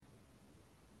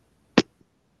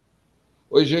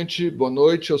Oi, gente, boa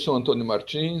noite. Eu sou Antônio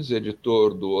Martins,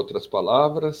 editor do Outras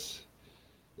Palavras.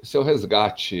 Esse é o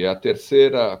Resgate, é a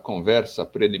terceira conversa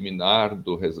preliminar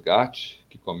do Resgate,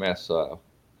 que começa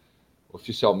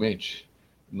oficialmente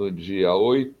no dia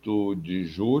 8 de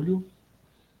julho.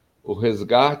 O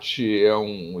Resgate é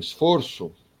um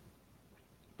esforço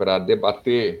para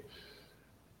debater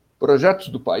projetos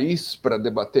do país, para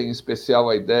debater em especial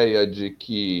a ideia de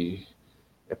que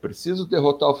é preciso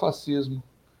derrotar o fascismo,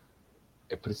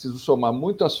 é preciso somar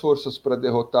muitas forças para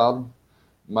derrotá-lo,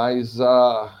 mas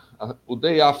o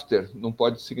day after não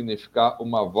pode significar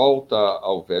uma volta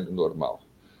ao velho normal.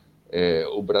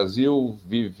 O Brasil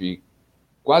vive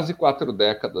quase 4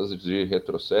 décadas de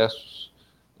retrocessos.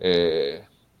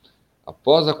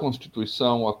 Após a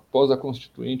Constituição, após a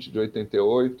Constituinte de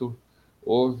 88,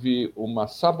 houve uma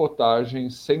sabotagem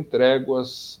sem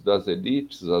tréguas das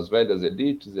elites, as velhas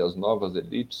elites e as novas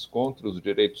elites, contra os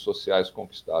direitos sociais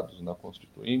conquistados na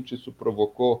Constituinte. Isso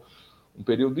provocou um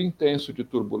período intenso de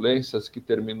turbulências que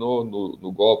terminou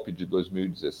no golpe de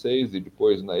 2016 e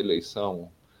depois na eleição,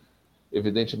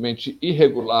 evidentemente,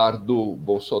 irregular do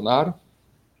Bolsonaro.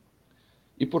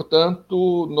 E,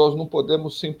 portanto, nós não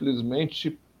podemos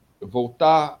simplesmente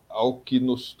voltar ao que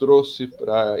nos trouxe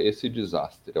para esse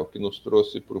desastre, ao que nos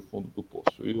trouxe para o fundo do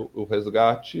poço. E o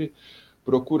Resgate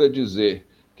procura dizer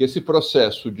que esse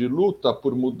processo de luta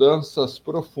por mudanças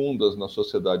profundas na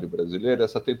sociedade brasileira,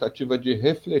 essa tentativa de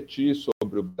refletir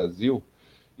sobre o Brasil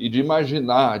e de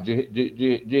imaginar,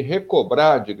 de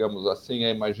recobrar, digamos assim, a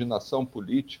imaginação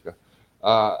política,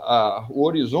 o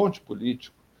horizonte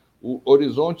político,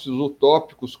 horizontes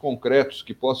utópicos concretos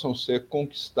que possam ser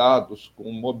conquistados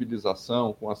com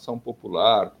mobilização, com ação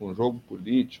popular, com jogo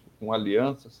político, com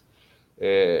alianças.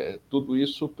 Tudo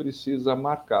isso precisa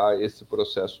marcar esse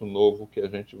processo novo que a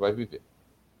gente vai viver.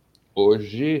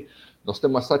 Hoje, nós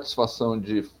temos a satisfação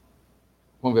de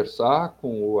conversar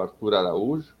com o Artur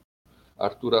Araújo.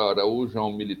 Artur Araújo é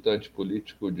um militante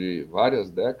político de várias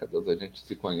décadas, a gente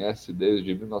se conhece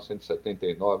desde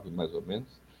 1979, mais ou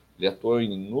menos. Ele atuou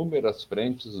em inúmeras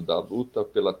frentes da luta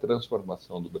pela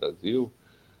transformação do Brasil,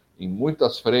 em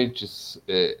muitas frentes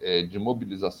de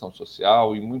mobilização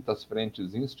social, em muitas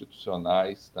frentes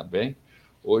institucionais também.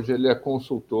 Hoje ele é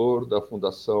consultor da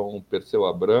Fundação Perseu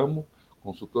Abramo,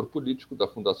 consultor político da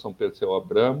Fundação Perseu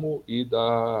Abramo e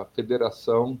da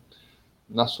Federação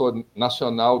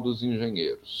Nacional dos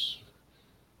Engenheiros.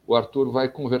 O Artur vai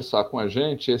conversar com a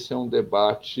gente. Esse é um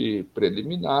debate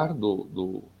preliminar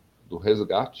do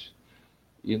Resgate,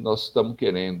 e nós estamos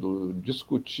querendo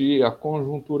discutir a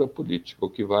conjuntura política, o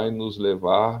que vai nos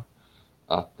levar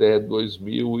até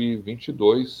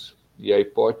 2022, e a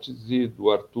hipótese do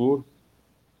Artur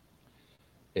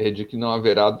é de que não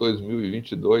haverá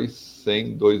 2022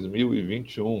 sem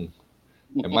 2021.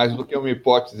 É mais do que uma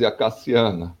hipótese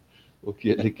acassiana. O que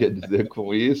ele quer dizer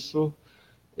com isso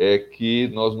é que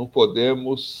nós não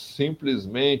podemos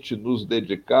simplesmente nos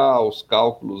dedicar aos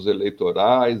cálculos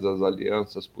eleitorais, às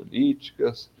alianças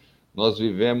políticas. Nós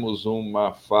vivemos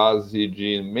uma fase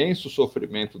de imenso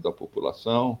sofrimento da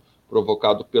população,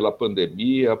 provocado pela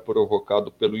pandemia, provocado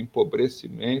pelo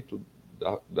empobrecimento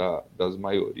das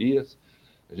maiorias.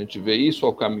 A gente vê isso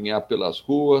ao caminhar pelas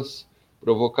ruas,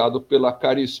 provocado pela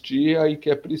carestia, e que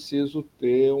é preciso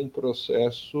ter um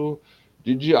processo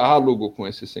de diálogo com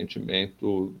esse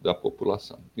sentimento da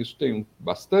população. Isso tem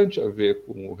bastante a ver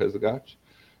com o Resgate,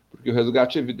 porque o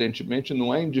Resgate, evidentemente,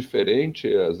 não é indiferente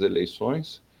às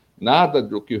eleições. Nada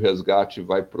do que o Resgate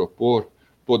vai propor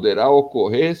poderá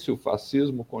ocorrer se o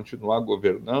fascismo continuar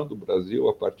governando o Brasil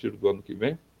a partir do ano que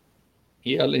vem.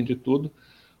 E, além de tudo,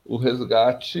 o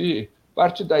Resgate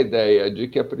parte da ideia de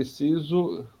que é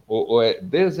preciso, ou é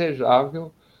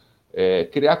desejável,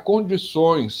 criar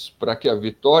condições para que a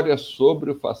vitória sobre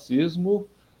o fascismo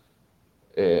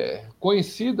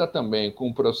coincida também com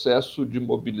um processo de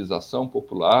mobilização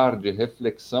popular, de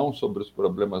reflexão sobre os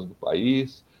problemas do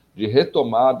país, de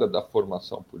retomada da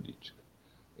formação política.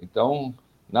 Então,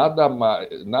 nada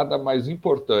mais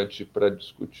importante para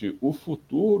discutir o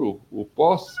futuro, o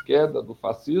pós-queda do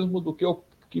fascismo, do que o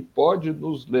que pode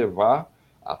nos levar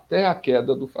até a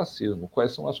queda do fascismo.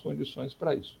 Quais são as condições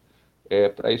para isso? É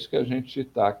para isso que a gente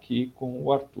está aqui com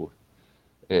o Artur.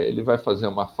 Ele vai fazer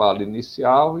uma fala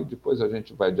inicial e depois a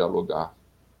gente vai dialogar.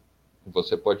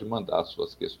 Você pode mandar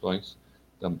suas questões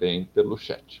também pelo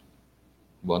chat.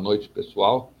 Boa noite,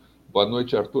 pessoal. Boa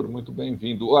noite, Artur, muito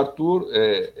bem-vindo. O Artur,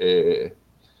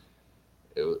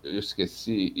 eu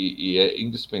esqueci, e é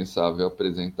indispensável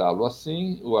apresentá-lo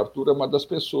assim. O Artur é uma das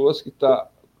pessoas que está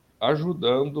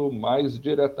ajudando mais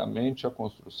diretamente a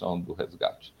construção do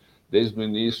Resgate. Desde o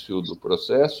início do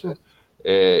processo,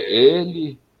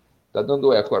 ele Está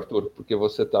dando eco, Arthur, porque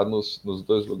você está nos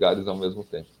dois lugares ao mesmo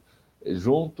tempo.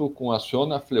 Junto com a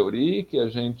Fiona Fleury, que a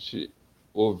gente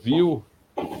ouviu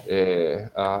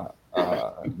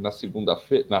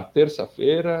na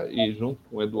terça-feira, e junto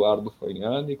com o Eduardo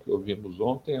Fagnani, que ouvimos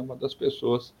ontem, é uma das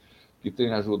pessoas que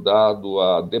tem ajudado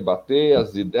a debater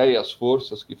as ideias,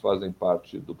 forças que fazem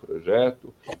parte do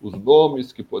projeto, os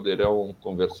nomes que poderão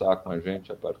conversar com a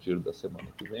gente a partir da semana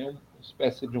que vem, uma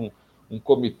espécie de um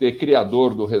comitê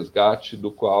criador do resgate, do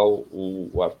qual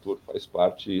o Arthur faz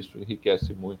parte, e isso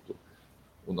enriquece muito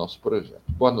o nosso projeto.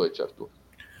 Boa noite, Arthur.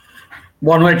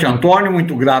 Boa noite, Antônio,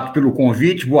 muito grato pelo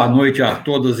convite, boa noite a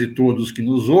todas e todos que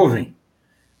nos ouvem.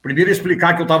 Primeiro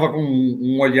explicar que eu estava com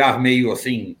um olhar meio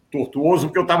assim, tortuoso,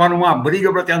 porque eu estava numa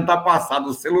briga para tentar passar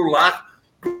do celular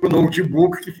para o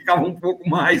notebook, que ficava um pouco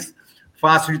mais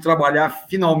fácil de trabalhar,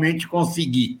 finalmente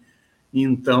consegui.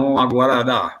 Então,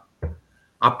 agora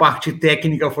a parte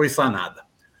técnica foi sanada.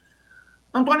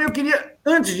 Antônio, eu queria,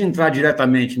 antes de entrar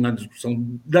diretamente na discussão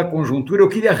da conjuntura, eu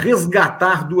queria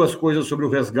resgatar duas coisas sobre o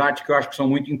resgate que eu acho que são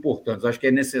muito importantes. Acho que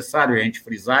é necessário a gente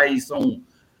frisar, e são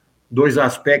dois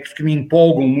aspectos que me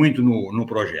empolgam muito no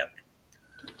projeto.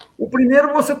 O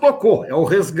primeiro você tocou, é o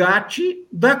resgate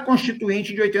da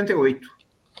Constituinte de 88.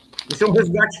 Esse é um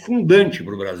resgate fundante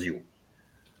para o Brasil.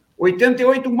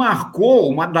 88 marcou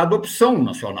uma dada opção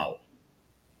nacional.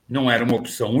 Não era uma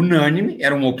opção unânime,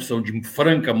 era uma opção de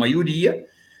franca maioria,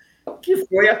 que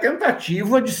foi a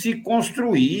tentativa de se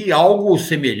construir algo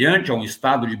semelhante a um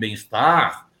estado de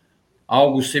bem-estar,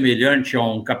 algo semelhante a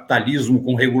um capitalismo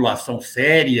com regulação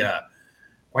séria,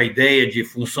 com a ideia de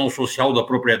função social da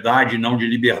propriedade, não de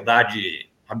liberdade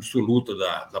absoluta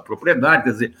da propriedade.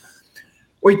 Quer dizer,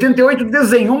 88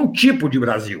 desenhou um tipo de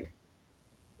Brasil.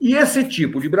 E esse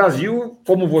tipo de Brasil,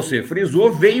 como você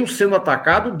frisou, veio sendo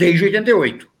atacado desde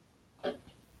 88.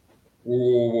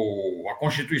 A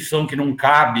Constituição que não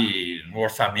cabe no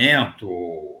orçamento,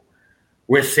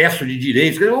 o excesso de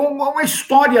direitos, uma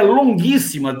história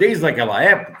longuíssima desde aquela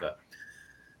época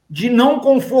de não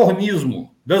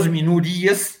conformismo das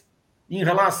minorias em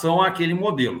relação àquele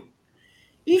modelo.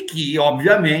 E que,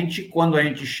 obviamente, quando a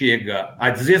gente chega a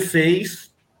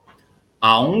 16,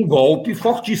 há um golpe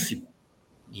fortíssimo.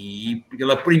 E,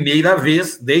 pela primeira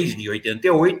vez, desde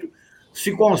 88,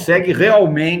 se consegue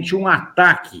realmente um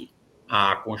ataque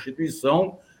à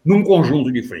Constituição num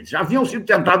conjunto de frentes. Já haviam sido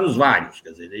tentados vários,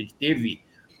 quer dizer, a gente teve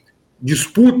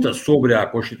disputas sobre a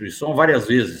Constituição várias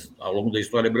vezes ao longo da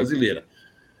história brasileira.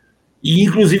 E,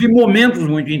 inclusive, momentos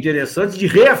muito interessantes de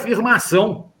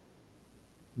reafirmação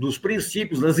dos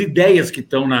princípios, das ideias que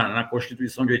estão na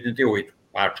Constituição de 88,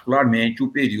 particularmente o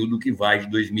período que vai de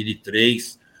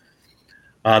 2003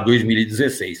 a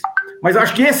 2016. Mas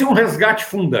acho que esse é um resgate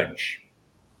fundante.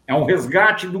 É um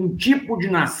resgate de um tipo de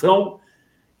nação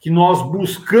que nós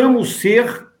buscamos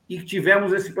ser e que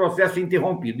tivemos esse processo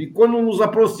interrompido. E quando nos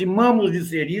aproximamos de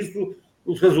ser isso,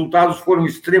 os resultados foram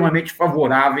extremamente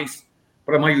favoráveis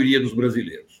para a maioria dos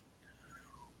brasileiros.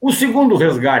 O segundo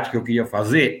resgate que eu queria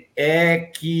fazer é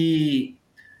que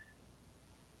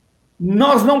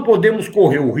nós não podemos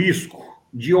correr o risco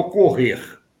de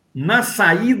ocorrer, na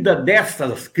saída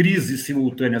dessas crises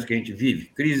simultâneas que a gente vive,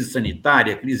 crise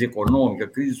sanitária, crise econômica,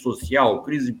 crise social,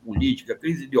 crise política,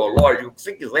 crise ideológica, o que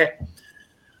você quiser,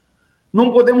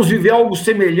 não podemos viver algo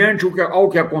semelhante ao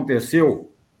que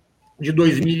aconteceu de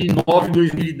 2009 e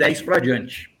 2010 para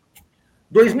diante.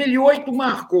 2008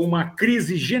 marcou uma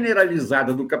crise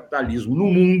generalizada do capitalismo no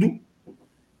mundo,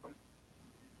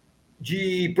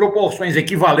 de proporções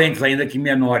equivalentes, ainda que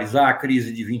menores, à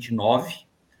crise de 29.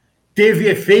 Teve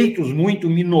efeitos muito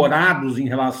minorados em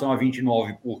relação a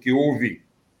 29, porque houve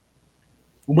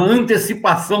uma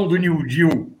antecipação do New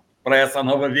Deal para essa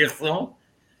nova versão,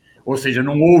 ou seja,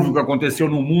 não houve o que aconteceu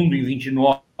no mundo em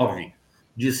 29,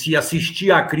 de se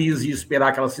assistir à crise e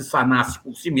esperar que ela se sanasse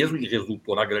por si mesma, que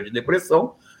resultou na Grande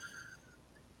Depressão.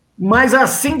 Mas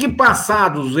assim que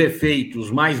passados os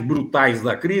efeitos mais brutais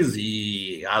da crise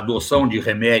e a adoção de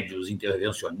remédios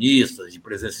intervencionistas, de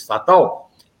presença estatal,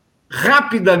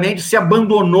 rapidamente se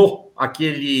abandonou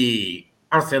aquele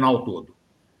arsenal todo.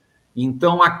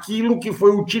 Então, aquilo que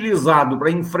foi utilizado para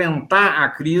enfrentar a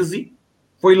crise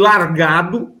foi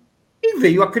largado e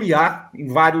veio a criar, em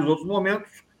vários outros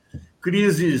momentos,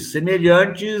 crises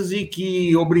semelhantes e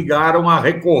que obrigaram a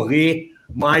recorrer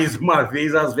mais uma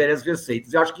vez às velhas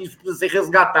receitas. Eu acho que isso precisa ser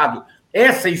resgatado.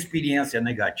 Essa experiência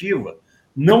negativa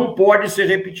não pode ser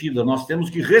repetida. Nós temos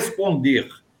que responder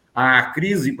à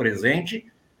crise presente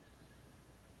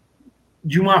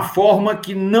de uma forma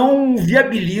que não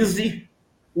viabilize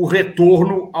o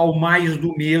retorno ao mais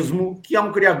do mesmo, que é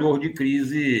um criador de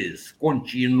crises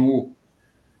contínuo,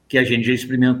 que a gente já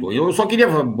experimentou. Eu só queria,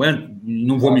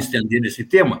 não vou me estender nesse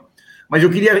tema, mas eu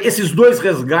queria, esses dois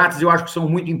resgates eu acho que são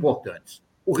muito importantes.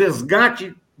 O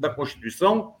resgate da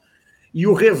Constituição e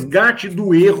o resgate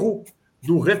do erro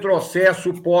do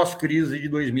retrocesso pós-crise de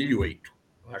 2008.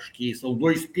 Acho que são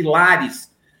dois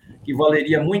pilares que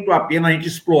valeria muito a pena a gente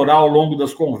explorar ao longo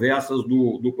das conversas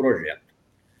do projeto.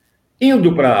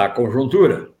 Indo para a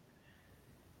conjuntura,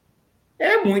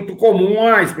 é muito comum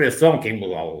a expressão, quem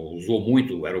usou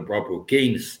muito era o próprio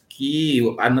Keynes, que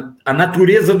a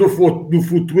natureza do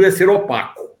futuro é ser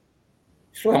opaco.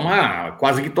 Isso é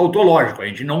quase que tautológico. A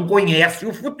gente não conhece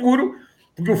o futuro,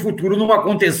 porque o futuro não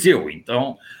aconteceu.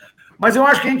 Então, mas eu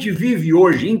acho que a gente vive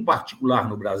hoje, em particular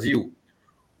no Brasil,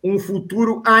 um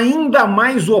futuro ainda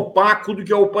mais opaco do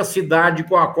que a opacidade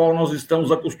com a qual nós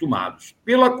estamos acostumados,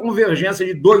 pela convergência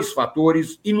de dois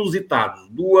fatores inusitados,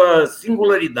 duas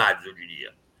singularidades, eu diria.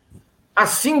 A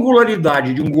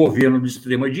singularidade de um governo de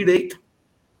extrema-direita,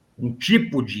 um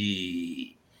tipo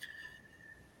de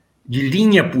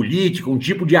linha política, um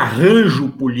tipo de arranjo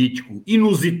político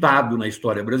inusitado na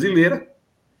história brasileira,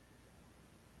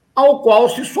 ao qual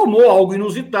se somou algo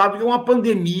inusitado, que é uma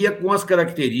pandemia com as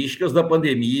características da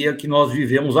pandemia que nós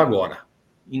vivemos agora.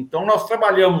 Então, nós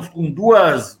trabalhamos com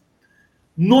duas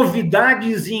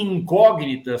novidades e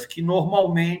incógnitas que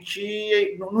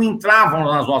normalmente não entravam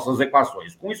nas nossas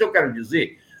equações. Com isso, eu quero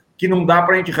dizer que não dá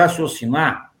para a gente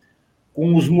raciocinar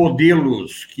com os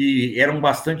modelos que eram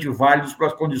bastante válidos para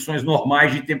as condições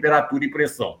normais de temperatura e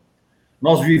pressão.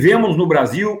 Nós vivemos no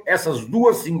Brasil essas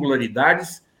duas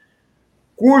singularidades,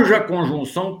 cuja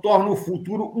conjunção torna o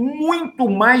futuro muito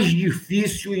mais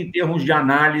difícil em termos de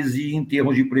análise e em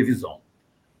termos de previsão.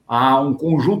 Há um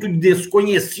conjunto de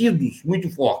desconhecidos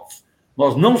muito fortes.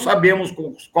 Nós não sabemos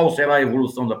qual será a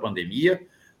evolução da pandemia,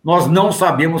 nós não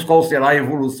sabemos qual será a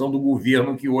evolução do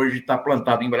governo que hoje está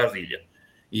plantado em Brasília.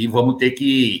 E vamos ter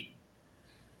que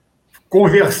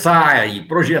conversar e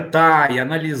projetar e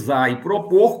analisar e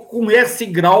propor com esse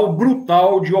grau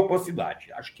brutal de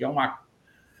opacidade. Acho que é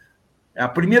a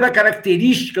primeira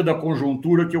característica da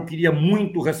conjuntura que eu queria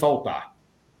muito ressaltar.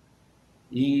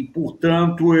 E,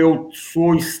 portanto, eu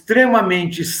sou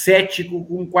extremamente cético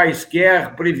com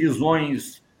quaisquer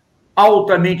previsões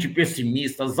altamente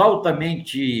pessimistas,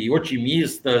 altamente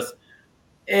otimistas,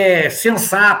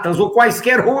 sensatas ou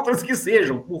quaisquer outras que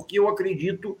sejam, porque eu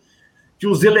acredito que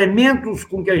os elementos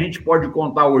com que a gente pode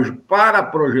contar hoje para a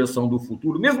projeção do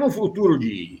futuro, mesmo o futuro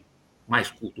de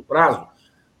mais curto prazo,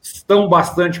 estão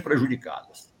bastante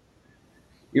prejudicadas.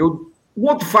 Um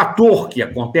outro fator que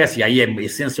acontece, e aí é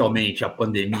essencialmente a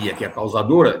pandemia que é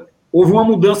causadora, houve uma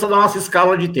mudança da nossa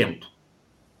escala de tempo.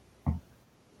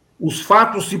 Os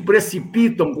fatos se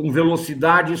precipitam com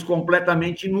velocidades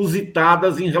completamente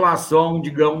inusitadas em relação,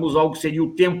 digamos, ao que seria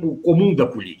o tempo comum da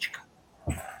política.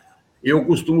 Eu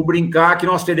costumo brincar que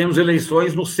nós teremos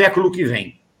eleições no século que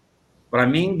vem. Para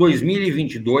mim,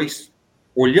 2022...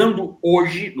 olhando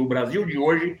hoje, no Brasil de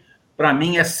hoje, para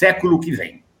mim é século que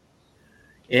vem.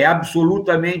 É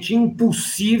absolutamente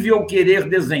impossível querer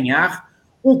desenhar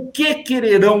o que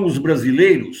quererão os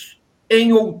brasileiros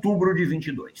em outubro de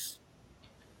 22.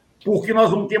 Porque nós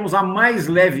não temos a mais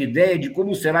leve ideia de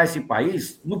como será esse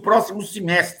país no próximo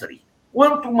semestre,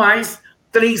 quanto mais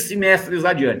 3 semestres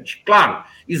adiante. Claro,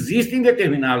 existem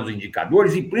determinados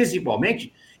indicadores e,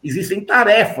 principalmente, existem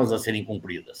tarefas a serem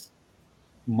cumpridas.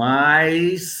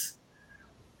 Mas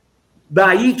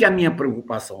daí que a minha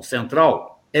preocupação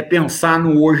central é pensar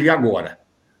no hoje e agora.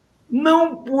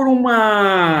 Não por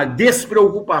uma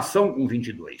despreocupação com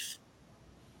 22,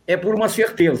 é por uma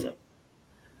certeza.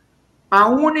 A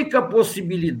única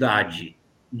possibilidade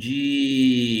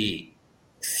de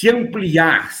se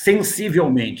ampliar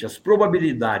sensivelmente as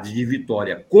probabilidades de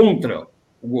vitória contra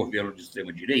o governo de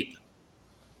extrema-direita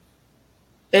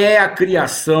é a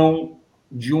criação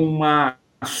de uma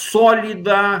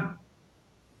sólida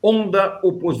onda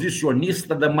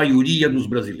oposicionista da maioria dos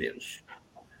brasileiros.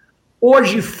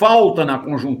 Hoje falta na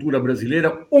conjuntura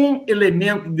brasileira um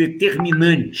elemento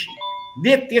determinante.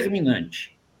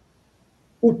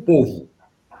 O povo.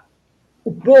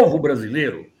 O povo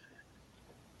brasileiro,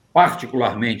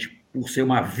 particularmente por ser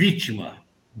uma vítima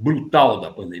brutal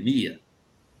da pandemia,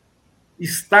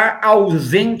 está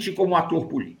ausente como ator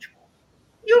político.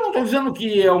 E eu não estou dizendo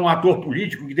que é um ator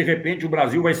político que, de repente, o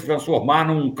Brasil vai se transformar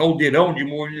num caldeirão de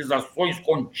mobilizações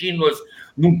contínuas,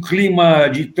 num clima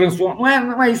de transformação.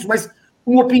 Não é isso, mas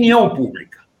uma opinião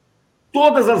pública.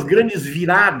 Todas as grandes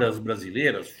viradas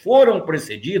brasileiras foram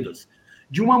precedidas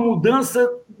de uma mudança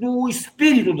do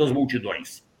espírito das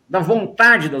multidões, da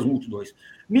vontade das multidões.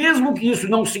 Mesmo que isso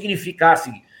não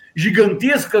significasse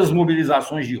gigantescas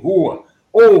mobilizações de rua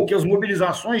ou que as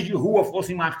mobilizações de rua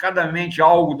fossem marcadamente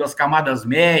algo das camadas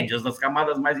médias, das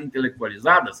camadas mais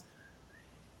intelectualizadas,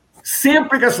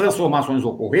 sempre que as transformações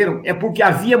ocorreram, é porque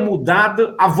havia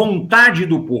mudado a vontade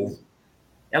do povo.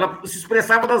 Ela se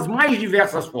expressava das mais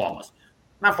diversas formas.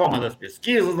 Na forma das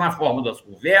pesquisas, na forma das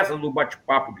conversas, do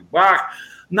bate-papo de bar,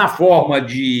 na forma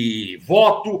de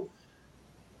voto.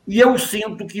 E eu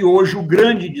sinto que hoje o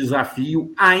grande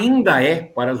desafio ainda é,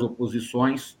 para as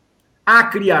oposições, a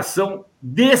criação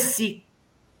desse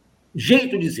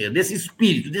jeito de ser, desse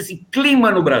espírito, desse clima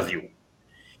no Brasil,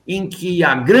 em que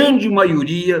a grande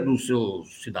maioria dos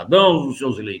seus cidadãos, dos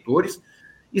seus eleitores,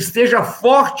 esteja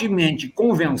fortemente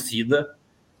convencida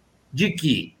de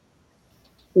que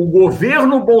o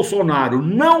governo Bolsonaro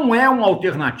não é uma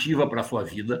alternativa para a sua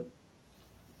vida,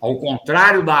 ao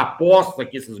contrário da aposta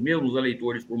que esses mesmos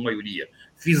eleitores, por maioria,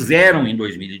 fizeram em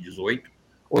 2018,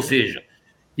 ou seja,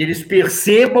 que eles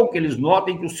percebam, que eles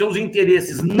notem que os seus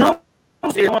interesses não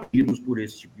serão atendidos por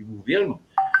esse tipo de governo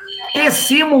e,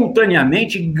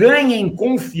 simultaneamente, ganhem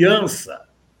confiança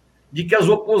de que as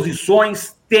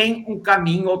oposições têm um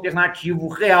caminho alternativo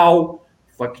real,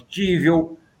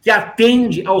 factível, que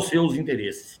atende aos seus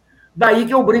interesses. Daí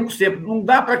que eu brinco sempre, não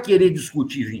dá para querer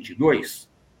discutir 22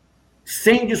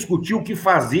 sem discutir o que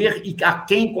fazer e a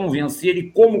quem convencer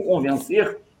e como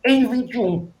convencer em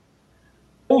 21.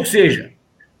 Ou seja,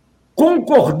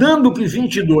 concordando que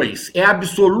 22 é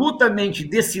absolutamente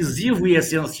decisivo e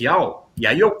essencial, e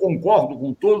aí eu concordo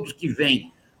com todos que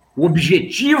veem o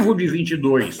objetivo de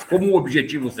 22 como um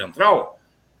objetivo central,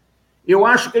 eu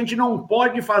acho que a gente não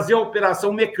pode fazer a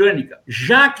operação mecânica.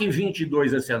 Já que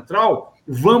 22 é central,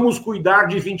 vamos cuidar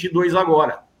de 22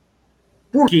 agora.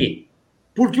 Por quê?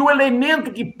 Porque o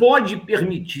elemento que pode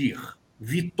permitir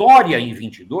vitória em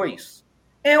 22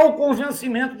 é o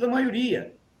convencimento da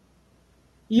maioria.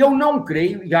 E eu não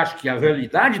creio, e acho que a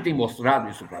realidade tem mostrado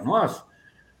isso para nós,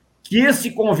 que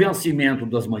esse convencimento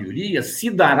das maiorias se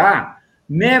dará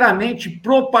meramente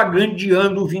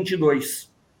propagandeando o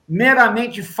 22,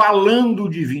 meramente falando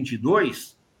de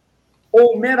 22,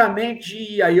 ou meramente,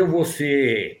 e aí eu vou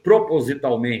ser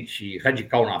propositalmente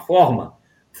radical na forma,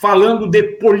 falando de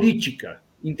política,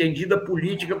 entendida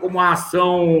política como a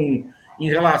ação em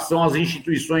relação às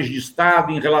instituições de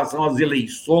Estado, em relação às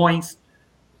eleições.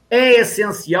 É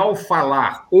essencial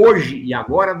falar hoje e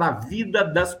agora da vida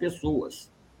das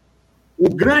pessoas. O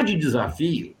grande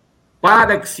desafio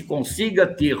para que se consiga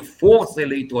ter força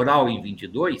eleitoral em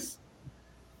 22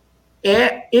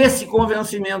 é esse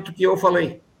convencimento que eu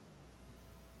falei.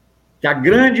 Que a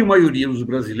grande maioria dos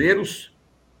brasileiros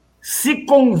se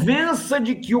convença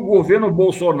de que o governo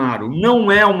Bolsonaro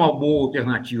não é uma boa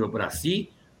alternativa para si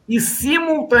e,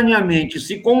 simultaneamente,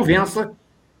 se convença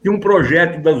que um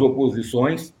projeto das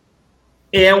oposições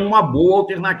é uma boa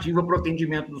alternativa para o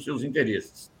atendimento dos seus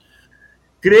interesses.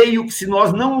 Creio que se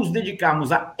nós não nos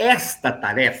dedicarmos a esta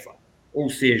tarefa,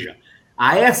 ou seja,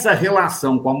 a essa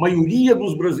relação com a maioria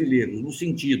dos brasileiros, no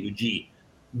sentido de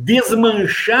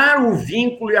desmanchar o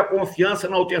vínculo e a confiança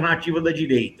na alternativa da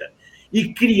direita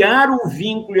e criar o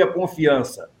vínculo e a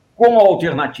confiança com a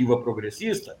alternativa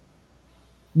progressista,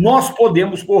 nós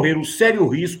podemos correr o sério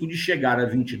risco de chegar a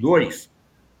 22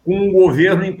 com um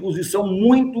governo em posição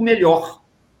muito melhor.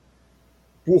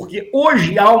 Porque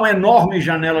hoje há uma enorme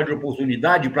janela de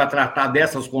oportunidade para tratar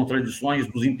dessas contradições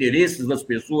dos interesses das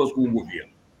pessoas com o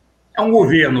governo. É um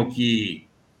governo que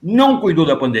não cuidou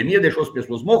da pandemia, deixou as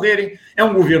pessoas morrerem, é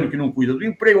um governo que não cuida do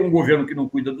emprego, é um governo que não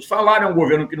cuida do salário, é um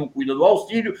governo que não cuida do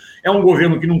auxílio, é um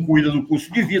governo que não cuida do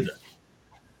custo de vida.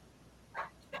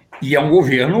 E é um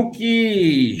governo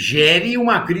que gere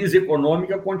uma crise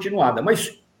econômica continuada.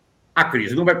 Mas a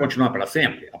crise não vai continuar para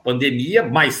sempre. A pandemia,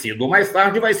 mais cedo ou mais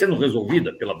tarde, vai sendo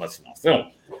resolvida pela vacinação.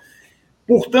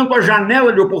 Portanto, a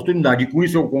janela de oportunidade, e com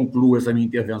isso eu concluo essa minha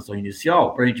intervenção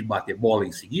inicial, para a gente bater bola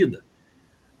em seguida,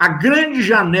 a grande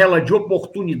janela de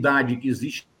oportunidade que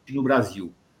existe no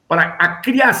Brasil para a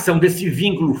criação desse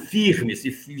vínculo firme,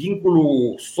 esse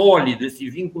vínculo sólido, esse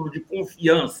vínculo de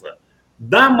confiança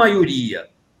da maioria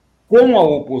com a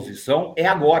oposição é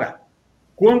agora,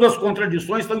 quando as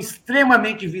contradições estão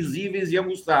extremamente visíveis e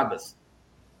aguçadas.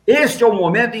 Este é o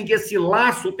momento em que esse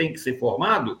laço tem que ser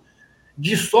formado,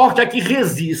 de sorte a que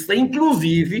resista,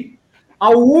 inclusive,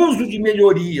 ao uso de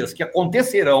melhorias que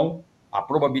acontecerão, a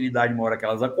probabilidade maior é que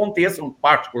elas aconteçam,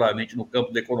 particularmente no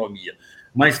campo da economia,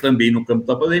 mas também no campo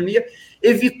da pandemia,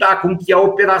 evitar com que a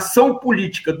operação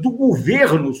política do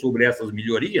governo sobre essas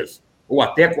melhorias, ou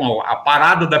até com a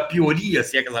parada da pioria,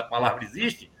 se é que essa palavra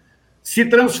existe, se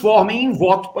transformem em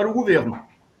voto para o governo.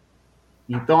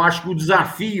 Então, acho que o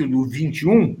desafio do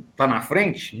 21 está na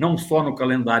frente, não só no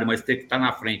calendário, mas tem que estar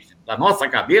na frente da nossa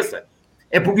cabeça,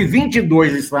 é porque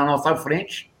 22 está na nossa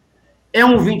frente, é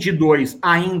um 22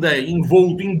 ainda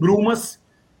envolto em brumas,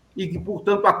 e que,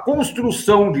 portanto, a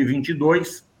construção de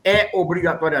 22 é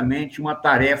obrigatoriamente uma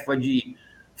tarefa de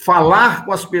falar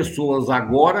com as pessoas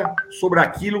agora sobre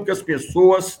aquilo que as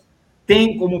pessoas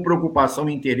têm como preocupação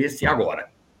e interesse agora.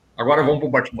 Agora vamos para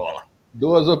o bate-bola.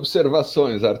 Duas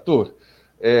observações, Arthur.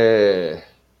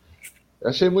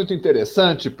 Achei muito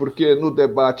interessante, porque no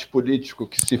debate político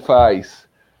que se faz,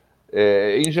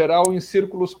 em geral, em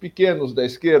círculos pequenos da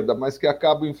esquerda, mas que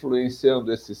acabam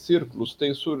influenciando esses círculos,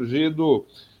 tem surgido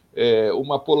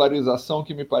uma polarização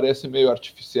que me parece meio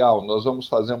artificial. Nós vamos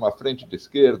fazer uma frente de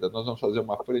esquerda, nós vamos fazer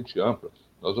uma frente ampla,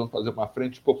 nós vamos fazer uma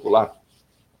frente popular.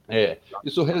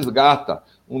 Isso resgata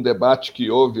um debate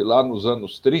que houve lá nos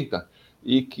anos 30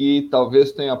 e que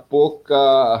talvez tenha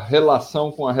pouca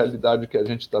relação com a realidade que a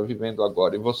gente está vivendo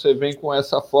agora. E você vem com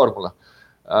essa fórmula,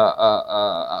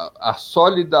 a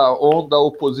sólida onda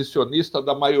oposicionista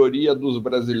da maioria dos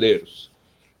brasileiros.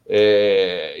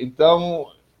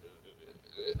 Então,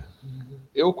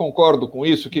 eu concordo com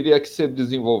isso, queria que você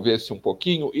desenvolvesse um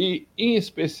pouquinho e, em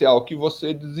especial, que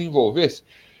você desenvolvesse.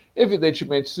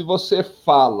 Evidentemente, se você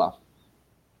fala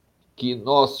que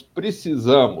nós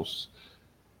precisamos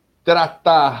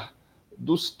tratar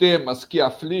dos temas que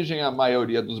afligem a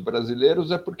maioria dos brasileiros,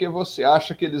 é porque você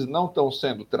acha que eles não estão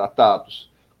sendo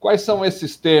tratados. Quais são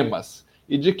esses temas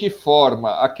e de que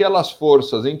forma aquelas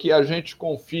forças em que a gente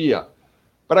confia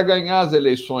para ganhar as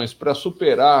eleições, para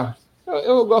superar...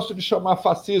 Eu gosto de chamar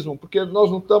fascismo, porque nós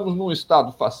não estamos num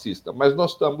Estado fascista, mas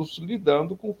nós estamos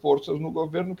lidando com forças no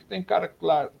governo que têm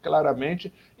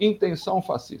claramente intenção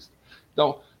fascista.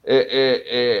 Então,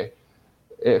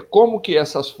 como que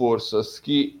essas forças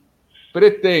que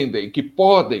pretendem, que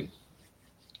podem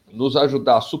nos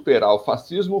ajudar a superar o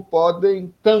fascismo,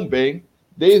 podem também,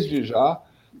 desde já,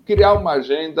 criar uma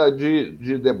agenda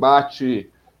de debate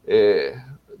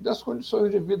das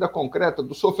condições de vida concreta,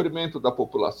 do sofrimento da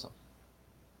população.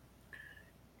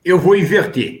 Eu vou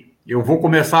inverter. Eu vou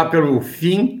começar pelo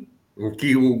fim,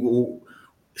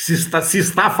 se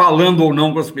está falando ou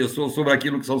não com as pessoas sobre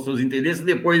aquilo que são seus interesses,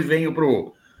 depois venho para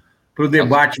o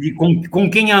debate de com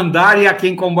quem andar e a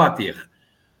quem combater.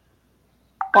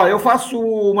 Eu faço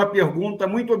uma pergunta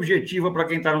muito objetiva para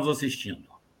quem está nos assistindo.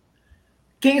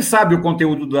 Quem sabe o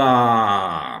conteúdo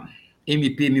da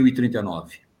MP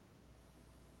 1039?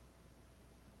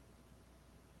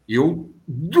 Eu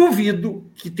duvido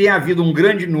que tenha havido um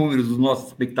grande número dos nossos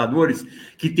espectadores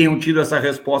que tenham tido essa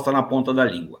resposta na ponta da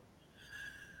língua.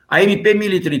 A MP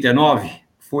 1039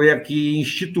 foi a que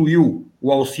instituiu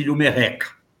o auxílio merreca,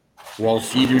 o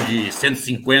auxílio de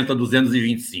 150 a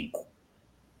 225.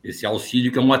 Esse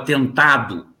auxílio que é um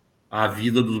atentado à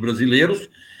vida dos brasileiros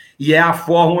e é a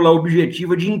fórmula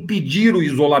objetiva de impedir o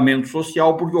isolamento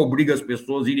social, porque obriga as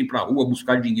pessoas a irem para a rua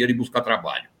buscar dinheiro e buscar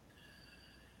trabalho.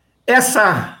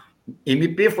 Essa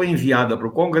MP foi enviada para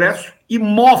o Congresso e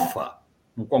mofa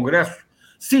no Congresso.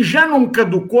 Se já não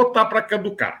caducou, está para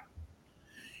caducar.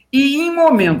 E, em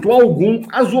momento algum,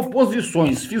 as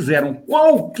oposições fizeram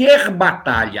qualquer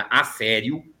batalha a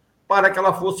sério para que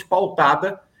ela fosse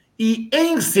pautada e,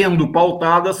 em sendo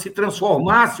pautada, se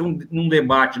transformasse num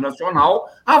debate nacional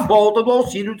à volta do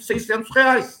auxílio de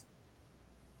R$600.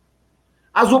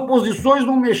 As oposições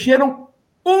não mexeram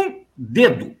um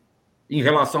dedo em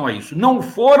relação a isso. Não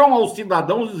foram aos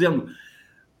cidadãos dizendo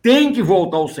tem que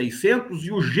voltar aos 600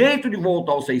 e o jeito de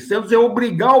voltar aos 600 é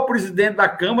obrigar o presidente da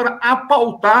Câmara a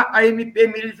pautar a MP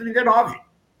 1039.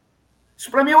 Isso,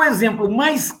 para mim, é o exemplo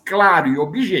mais claro e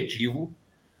objetivo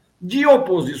de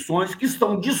oposições que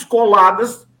estão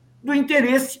descoladas do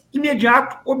interesse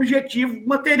imediato, objetivo,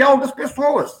 material das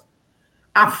pessoas.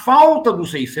 A falta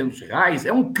dos R$600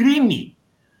 é um crime.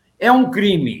 É um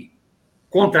crime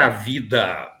contra a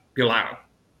vida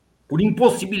por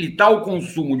impossibilitar o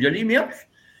consumo de alimentos,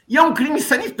 e é um crime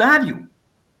sanitário,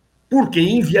 porque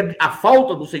a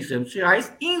falta dos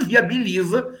R$600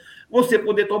 inviabiliza você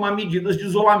poder tomar medidas de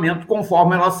isolamento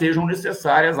conforme elas sejam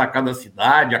necessárias a cada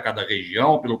cidade, a cada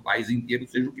região, pelo país inteiro,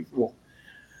 seja o que for.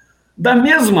 Da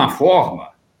mesma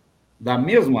forma,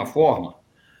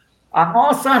 a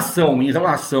nossa ação em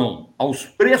relação aos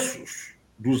preços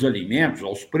dos alimentos,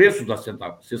 aos preços da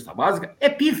cesta básica, é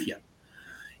pífia.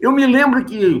 Eu me lembro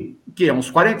que uns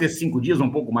 45 dias,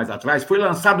 um pouco mais atrás, foi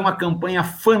lançada uma campanha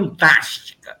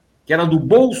fantástica, que era do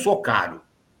Bolsocaro.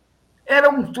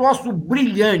 Era um troço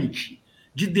brilhante,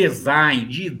 de design,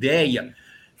 de ideia.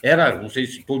 Não sei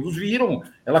se todos viram,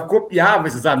 ela copiava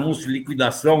esses anúncios de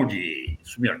liquidação de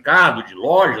supermercado, de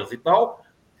lojas e tal,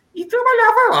 e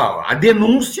trabalhava a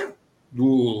denúncia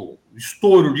do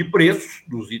estouro de preços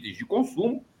dos itens de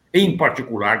consumo em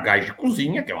particular gás de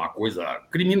cozinha, que é uma coisa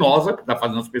criminosa, que está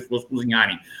fazendo as pessoas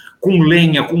cozinharem com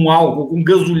lenha, com álcool, com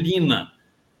gasolina,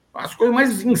 as coisas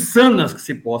mais insanas que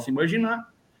se possa imaginar.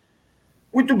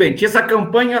 Muito bem, tinha essa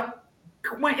campanha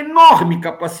com uma enorme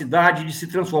capacidade de se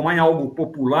transformar em algo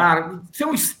popular, ser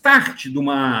o start de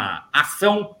uma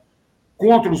ação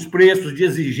contra os preços, de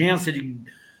exigência de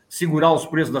segurar os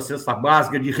preços da cesta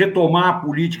básica, de retomar a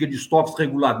política de estoques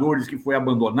reguladores que foi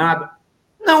abandonada.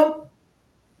 Não.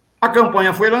 A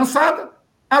campanha foi lançada,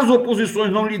 as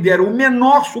oposições não lhe deram o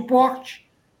menor suporte,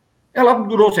 ela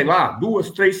durou, sei lá, 2,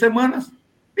 3 semanas,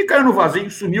 e caiu no vazio,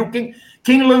 sumiu.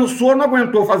 Quem lançou não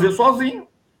aguentou fazer sozinho,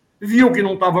 viu que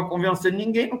não estava convencendo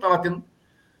ninguém, não estava tendo...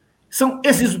 São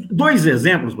esses 2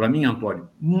 exemplos, para mim, Antônio,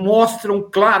 mostram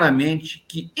claramente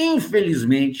que,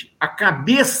 infelizmente, a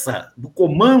cabeça do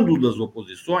comando das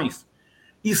oposições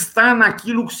está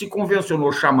naquilo que se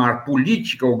convencionou chamar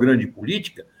política ou grande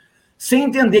política, sem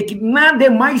entender que nada é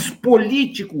mais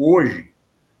político hoje,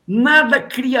 nada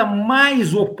cria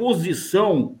mais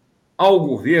oposição ao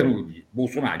governo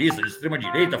bolsonarista, de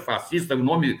extrema-direita, fascista, o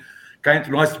nome cá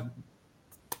entre nós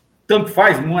tanto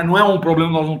faz, não é um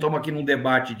problema, nós não estamos aqui num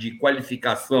debate de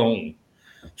qualificação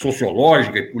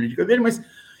sociológica e política dele, mas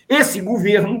esse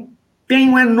governo tem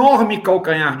um enorme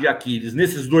calcanhar de Aquiles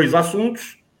nesses 2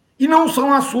 assuntos, e não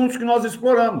são assuntos que nós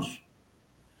exploramos.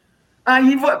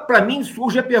 Aí, para mim,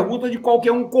 surge a pergunta de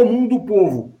qualquer um comum do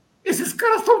povo. Esses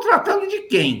caras estão tratando de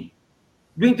quem?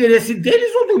 Do interesse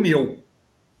deles ou do meu?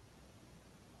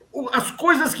 As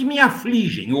coisas que me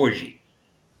afligem hoje.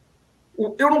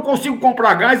 Eu não consigo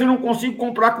comprar gás, eu não consigo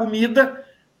comprar comida,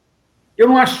 eu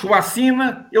não acho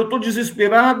vacina, eu estou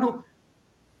desesperado.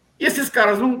 E esses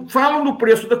caras não falam do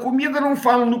preço da comida, não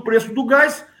falam do preço do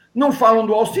gás, não falam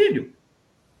do auxílio.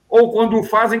 Ou quando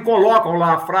fazem, colocam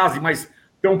lá a frase, mas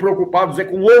estão preocupados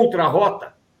com outra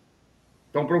rota.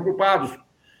 Estão preocupados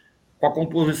com a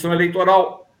composição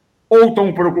eleitoral, ou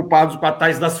estão preocupados com a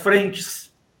tais das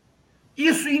frentes.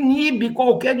 Isso inibe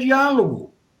qualquer diálogo.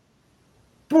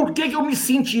 Por que eu me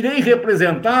sentirei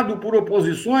representado por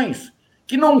oposições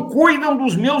que não cuidam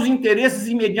dos meus interesses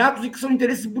imediatos e que são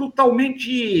interesses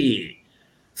brutalmente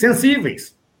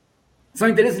sensíveis? São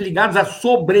interesses ligados à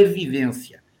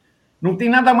sobrevivência. Não tem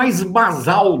nada mais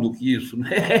basal do que isso,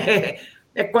 né?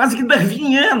 É quase que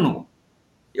darwiniano.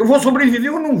 Eu vou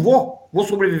sobreviver ou não vou? Vou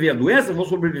sobreviver à doença? Vou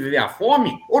sobreviver à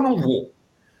fome ou não vou?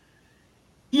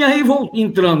 E aí, vou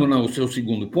entrando no seu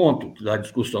segundo ponto, da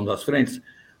discussão das frentes,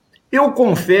 eu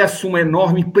confesso uma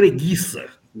enorme preguiça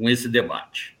com esse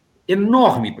debate.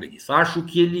 Enorme preguiça. Acho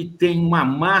que ele tem uma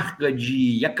marca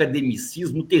de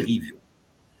academicismo terrível.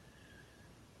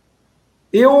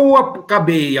 Eu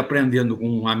acabei aprendendo com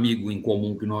um amigo em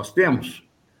comum que nós temos,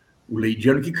 o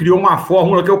Leidiano, que criou uma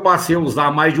fórmula que eu passei a usar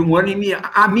há mais de um ano e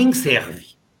a mim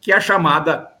serve, que é a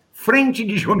chamada frente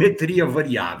de geometria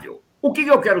variável. O que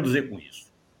eu quero dizer com isso?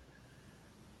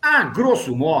 Há,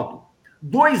 grosso modo,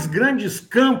 2 grandes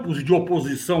campos de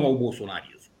oposição ao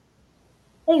bolsonarismo.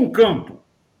 Um campo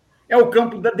é o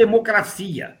campo da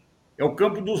democracia, é o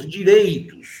campo dos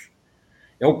direitos,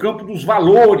 é o campo dos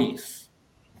valores.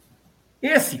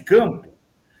 Esse campo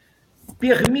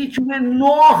permite uma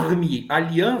enorme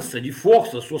aliança de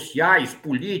forças sociais,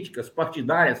 políticas,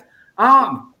 partidárias.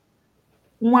 Há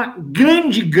uma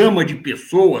grande gama de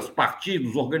pessoas,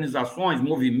 partidos, organizações,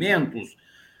 movimentos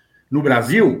no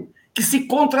Brasil que se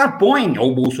contrapõem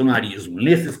ao bolsonarismo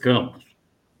nesses campos.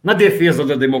 Na defesa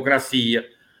da democracia,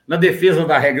 na defesa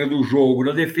da regra do jogo,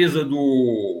 na defesa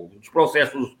dos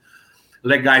processos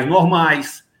legais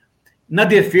normais, na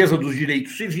defesa dos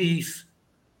direitos civis,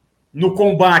 no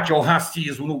combate ao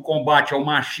racismo, no combate ao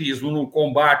machismo, no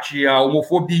combate à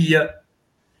homofobia.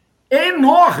 É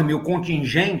enorme o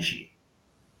contingente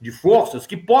de forças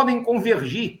que podem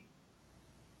convergir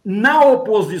na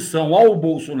oposição ao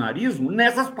bolsonarismo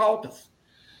nessas pautas.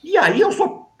 E aí eu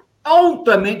sou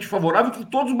altamente favorável que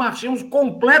todos marchemos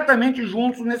completamente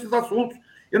juntos nesses assuntos.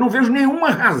 Eu não vejo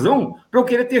nenhuma razão para eu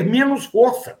querer ter menos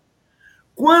força.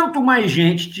 Quanto mais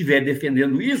gente estiver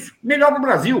defendendo isso, melhor para o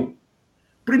Brasil.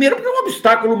 Primeiro, porque é um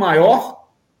obstáculo maior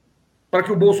para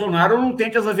que o Bolsonaro não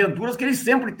tente as aventuras que ele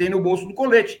sempre tem no bolso do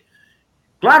colete.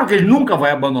 Claro que ele nunca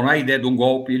vai abandonar a ideia de um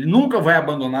golpe, ele nunca vai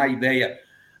abandonar a ideia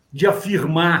de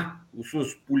afirmar as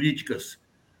suas políticas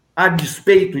a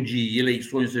despeito de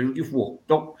eleições, seja o que for.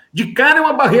 Então, de cara é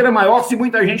uma barreira maior se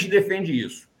muita gente defende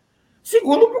isso.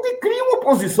 Segundo, porque cria uma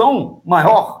oposição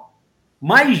maior.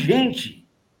 Mais gente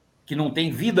que não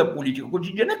tem vida política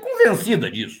cotidiana é convencida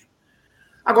disso.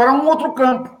 Agora, um outro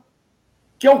campo,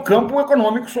 que é o campo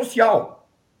econômico-social.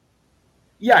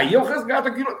 E aí eu resgato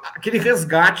aquele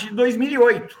resgate de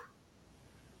 2008.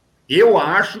 Eu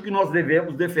acho que nós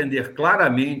devemos defender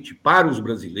claramente para os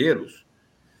brasileiros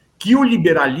que o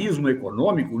liberalismo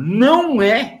econômico não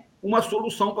é uma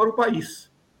solução para o país.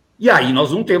 E aí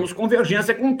nós não temos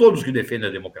convergência com todos que defendem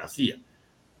a democracia.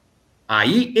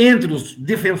 Aí, entre os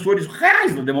defensores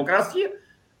reais da democracia,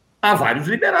 há vários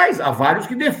liberais, há vários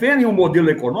que defendem um modelo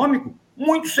econômico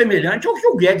muito semelhante ao que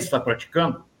o Guedes está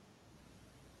praticando,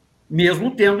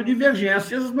 mesmo tendo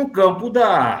divergências no campo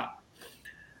das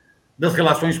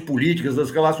relações políticas, das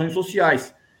relações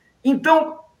sociais.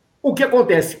 Então, o que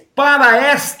acontece? Para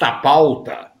esta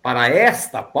pauta,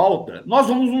 nós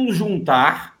vamos nos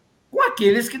juntar com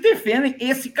aqueles que defendem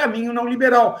esse caminho não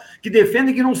liberal, que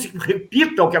defendem que não se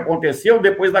repita o que aconteceu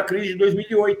depois da crise de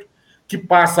 2008, que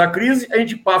passa a crise, a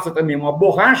gente passa também uma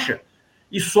borracha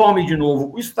e some de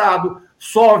novo o Estado,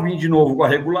 some de novo com a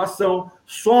regulação,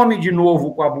 some de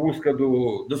novo com a busca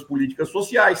das políticas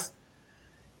sociais.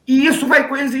 E isso vai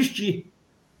coexistir.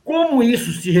 Como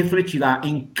isso se refletirá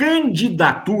em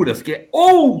candidaturas, que é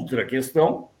outra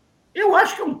questão, eu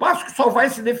acho que é um passo que só vai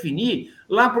se definir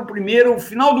lá para o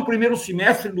final do primeiro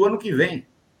semestre do ano que vem.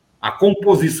 A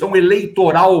composição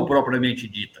eleitoral propriamente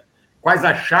dita. Quais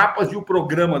as chapas e o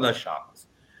programa das chapas.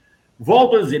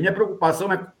 Volto a dizer, minha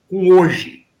preocupação é com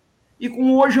hoje. E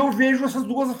com hoje eu vejo essas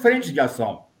duas frentes de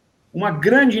ação. Uma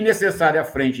grande e necessária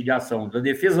frente de ação da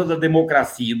defesa da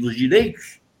democracia e dos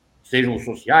direitos, sejam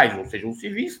sociais ou sejam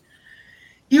civis,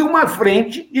 e uma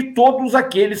frente de todos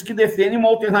aqueles que defendem uma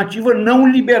alternativa não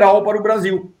liberal para o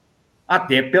Brasil,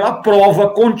 até pela prova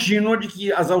contínua de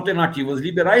que as alternativas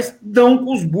liberais dão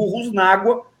com os burros na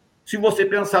água, se você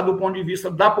pensar do ponto de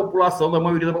vista da população, da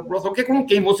maioria da população, que é com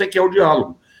quem você quer o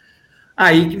diálogo.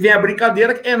 Aí que vem a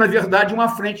brincadeira, que é, na verdade, uma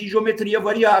frente de geometria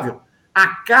variável. A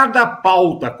cada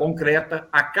pauta concreta,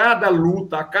 a cada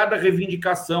luta, a cada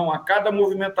reivindicação, a cada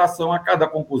movimentação, a cada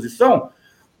composição,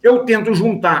 eu tento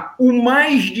juntar o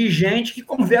mais de gente que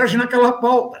converge naquela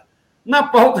pauta. Na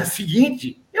pauta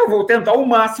seguinte, eu vou tentar o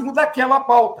máximo daquela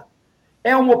pauta.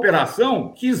 É uma operação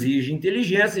que exige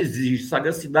inteligência, exige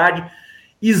sagacidade,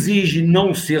 exige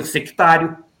não ser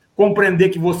sectário, compreender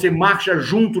que você marcha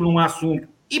junto num assunto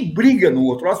e briga no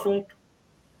outro assunto.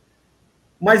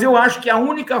 Mas eu acho que a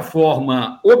única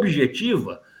forma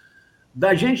objetiva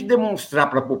da gente demonstrar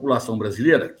para a população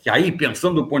brasileira, que aí,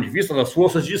 pensando do ponto de vista das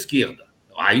forças de esquerda,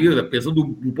 aí, pensando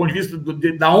do ponto de vista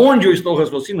da onde eu estou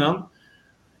raciocinando,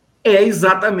 é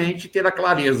exatamente ter a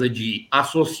clareza de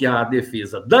associar a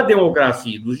defesa da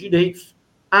democracia e dos direitos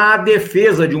à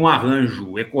defesa de um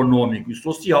arranjo econômico e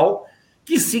social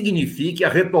que signifique a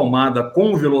retomada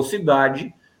com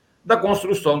velocidade da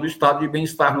construção do estado de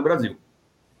bem-estar no Brasil.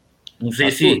 Não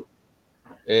sei se...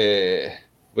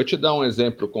 Vou te dar um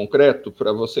exemplo concreto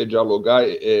para você dialogar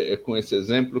com esse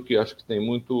exemplo, que acho que tem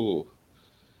muito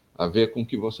a ver com o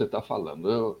que você está falando.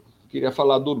 Eu queria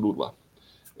falar do Lula.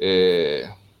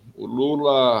 O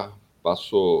Lula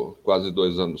passou quase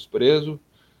 2 anos preso,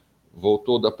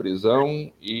 voltou da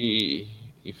prisão e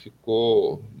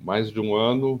ficou mais de um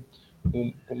ano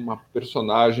com uma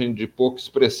personagem de pouca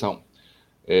expressão,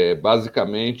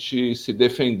 basicamente se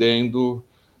defendendo,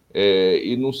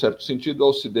 e, num certo sentido,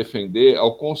 ao se defender,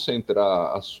 ao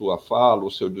concentrar a sua fala,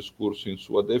 o seu discurso em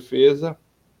sua defesa,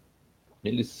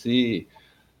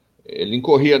 ele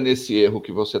incorria nesse erro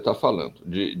que você está falando,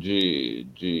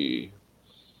 de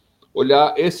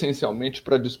olhar essencialmente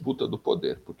para a disputa do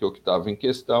poder, porque o que estava em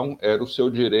questão era o seu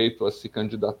direito a se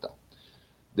candidatar.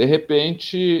 De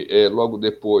repente, logo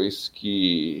depois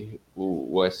que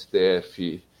o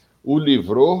STF o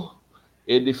livrou,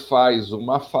 ele faz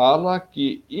uma fala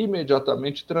que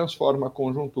imediatamente transforma a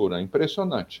conjuntura. É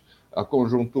impressionante. A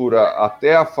conjuntura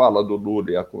até a fala do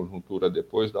Lula e a conjuntura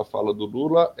depois da fala do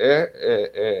Lula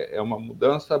é uma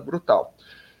mudança brutal.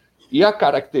 E a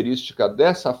característica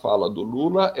dessa fala do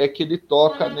Lula é que ele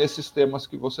toca nesses temas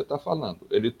que você está falando.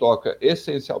 Ele toca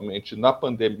essencialmente na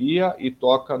pandemia e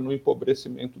toca no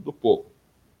empobrecimento do povo.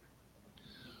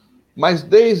 Mas,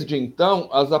 desde então,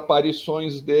 as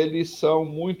aparições dele são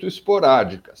muito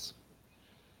esporádicas.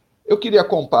 Eu queria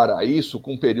comparar isso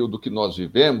com o período que nós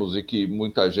vivemos e que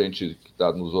muita gente que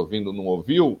está nos ouvindo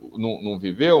não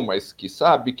viveu, mas que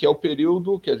sabe, que é o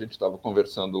período que a gente estava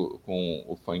conversando com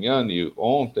o Fagnani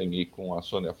ontem e com a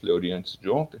Sônia Fleury antes de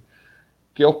ontem,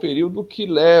 que é o período que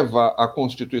leva à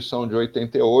Constituição de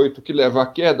 88, que leva à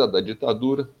queda da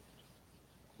ditadura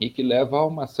e que leva a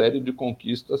uma série de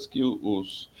conquistas que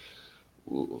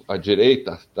a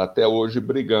direita está até hoje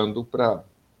brigando para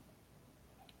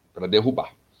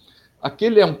derrubar.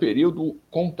 Aquele é um período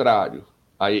contrário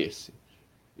a esse.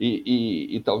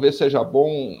 e talvez seja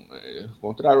bom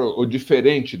encontrar o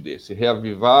diferente desse,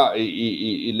 reavivar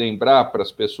e lembrar para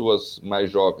as pessoas mais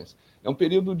jovens. É um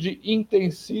período de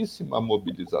intensíssima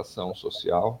mobilização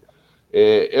social,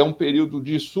 é um período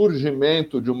de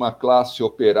surgimento de uma classe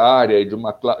operária e de um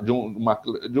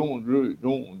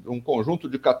conjunto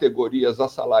de categorias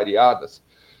assalariadas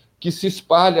que se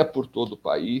espalha por todo o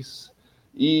país,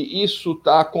 e isso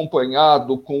está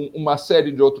acompanhado com uma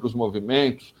série de outros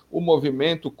movimentos, o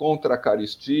movimento contra a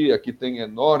carestia, que tem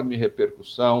enorme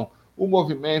repercussão, o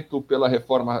movimento pela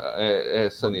reforma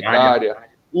sanitária,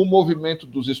 o movimento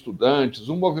dos estudantes,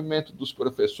 o movimento dos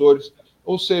professores.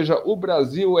 Ou seja, o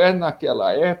Brasil é,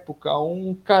 naquela época,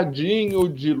 um cadinho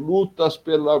de lutas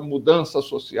pela mudança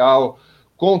social,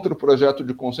 contra o projeto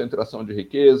de concentração de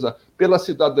riqueza, pela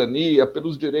cidadania,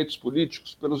 pelos direitos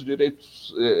políticos, pelos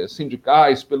direitos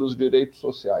sindicais, pelos direitos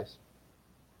sociais.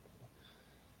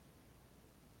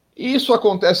 E isso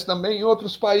acontece também em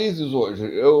outros países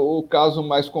hoje. O caso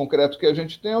mais concreto que a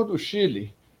gente tem é o do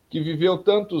Chile, que viveu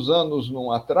tantos anos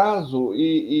num atraso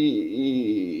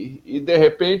e de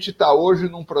repente está hoje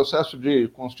num processo de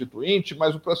constituinte,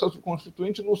 mas o processo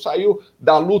constituinte não saiu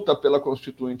da luta pela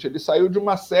constituinte, ele saiu de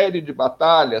uma série de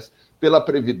batalhas pela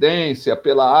previdência,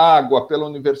 pela água, pela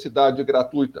universidade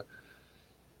gratuita.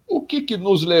 O que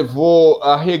nos levou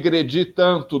a regredir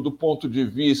tanto do ponto de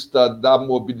vista da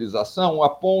mobilização, a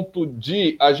ponto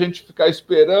de a gente ficar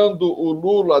esperando o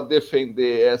Lula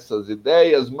defender essas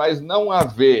ideias, mas não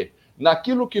haver,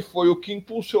 naquilo que foi o que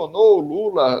impulsionou o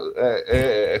Lula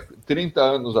 30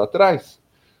 anos atrás,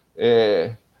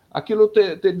 aquilo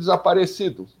ter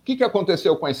desaparecido? O que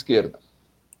aconteceu com a esquerda?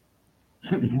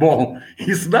 Bom,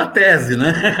 isso dá tese,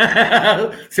 né?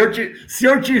 Se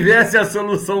eu tivesse a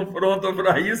solução pronta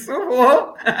para isso, eu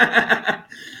vou.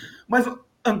 Mas,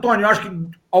 Antônio, eu acho que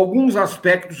alguns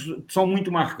aspectos são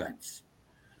muito marcantes.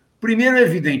 Primeiro,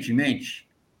 evidentemente,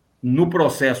 no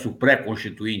processo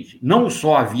pré-constituinte, não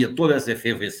só havia toda essa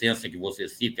efervescência que você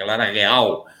cita, ela era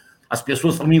real, as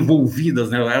pessoas estavam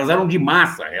envolvidas, né? Elas eram de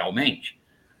massa, realmente.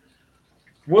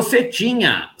 Você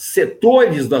tinha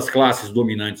setores das classes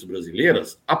dominantes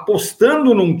brasileiras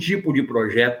apostando num tipo de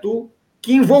projeto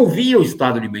que envolvia o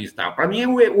estado de bem-estar. Para mim,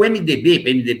 o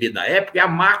MDB da época é a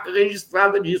marca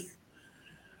registrada disso.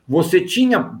 Você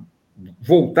tinha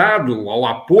voltado ao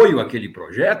apoio àquele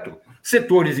projeto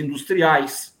setores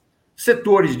industriais,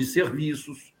 setores de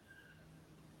serviços,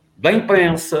 da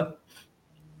imprensa,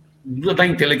 da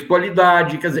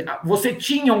intelectualidade. Quer dizer, você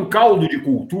tinha um caldo de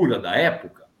cultura da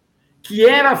época que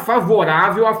era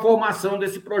favorável à formação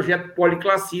desse projeto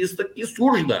policlassista que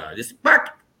surge desse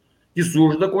pacto, que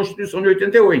surge da Constituição de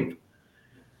 88.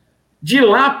 De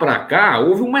lá para cá,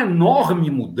 houve uma enorme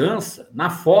mudança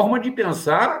na forma de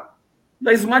pensar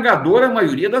da esmagadora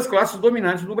maioria das classes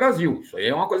dominantes do Brasil. Isso aí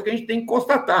é uma coisa que a gente tem que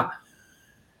constatar.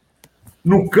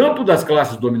 No campo das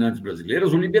classes dominantes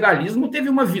brasileiras, o liberalismo teve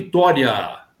uma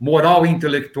vitória moral e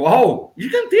intelectual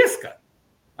gigantesca.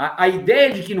 A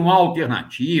ideia de que não há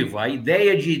alternativa, a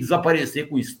ideia de desaparecer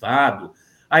com o Estado,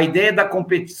 a ideia da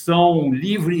competição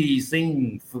livre e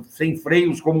sem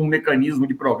freios como um mecanismo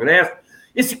de progresso,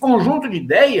 esse conjunto de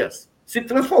ideias se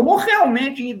transformou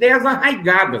realmente em ideias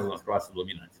arraigadas nas classes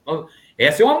dominantes. Então,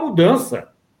 essa é uma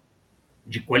mudança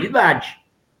de qualidade,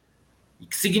 o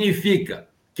que significa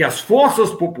que as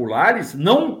forças populares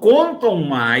não contam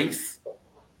mais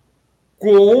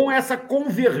com essa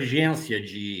convergência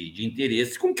de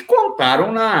interesses com que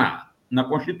contaram na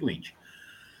Constituinte.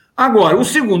 Agora, o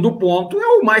segundo ponto é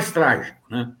o mais trágico,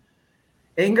 né?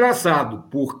 É engraçado,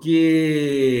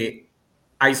 porque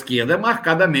a esquerda é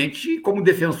marcadamente como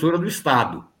defensora do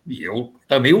Estado, e eu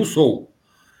também o sou,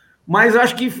 mas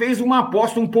acho que fez uma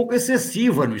aposta um pouco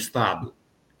excessiva no Estado,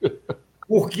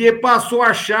 porque passou a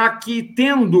achar que,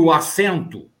 tendo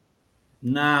assento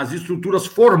nas estruturas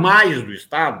formais do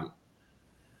Estado,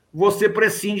 você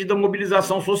prescinde da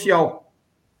mobilização social,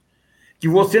 que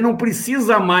você não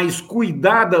precisa mais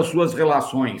cuidar das suas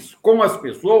relações com as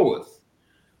pessoas,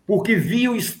 porque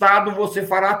via o Estado você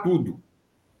fará tudo.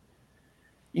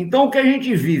 Então, o que a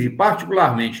gente vive,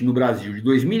 particularmente no Brasil, de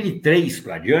 2003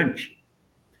 para diante,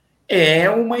 é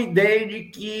uma ideia de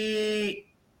que,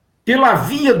 pela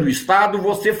via do Estado,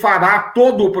 você fará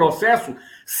todo o processo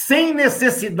sem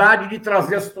necessidade de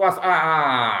trazer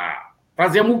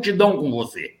fazer a multidão com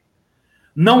você.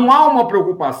 Não há uma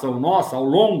preocupação nossa, ao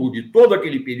longo de todo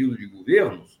aquele período de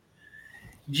governos,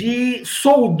 de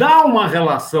soldar uma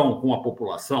relação com a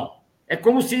população. É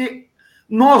como se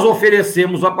nós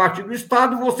oferecemos a partir do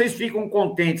Estado, vocês ficam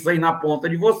contentes aí na ponta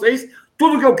de vocês,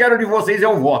 tudo que eu quero de vocês é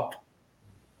o voto.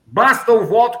 Basta o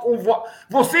voto com o voto.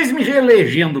 Vocês me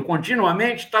reelegendo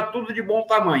continuamente, está tudo de bom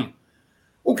tamanho.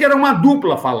 O que era uma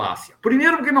dupla falácia.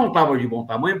 Primeiro, porque não estava de bom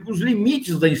tamanho, porque os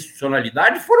limites da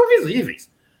institucionalidade foram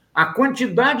visíveis. A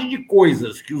quantidade de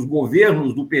coisas que os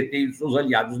governos do PT e dos seus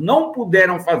aliados não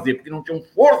puderam fazer, porque não tinham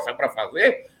força para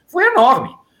fazer, foi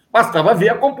enorme. Bastava ver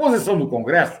a composição do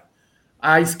Congresso.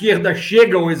 A esquerda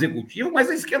chega ao executivo, mas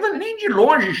a esquerda nem de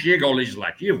longe chega ao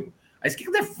legislativo. A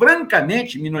esquerda é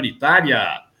francamente minoritária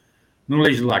no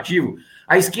legislativo.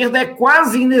 A esquerda é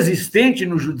quase inexistente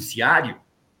no judiciário.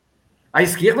 A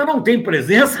esquerda não tem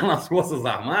presença nas Forças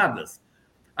Armadas.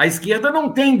 A esquerda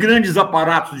não tem grandes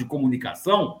aparatos de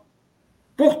comunicação.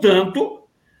 Portanto,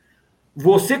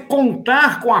 você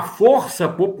contar com a força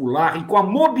popular e com a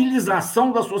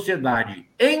mobilização da sociedade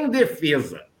em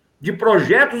defesa de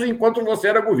projetos enquanto você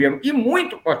era governo, e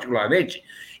muito particularmente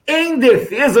em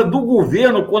defesa do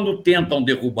governo quando tentam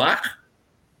derrubar,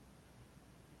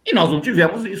 e nós não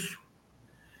tivemos isso.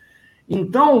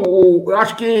 Então, eu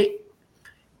acho que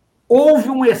houve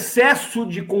um excesso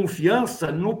de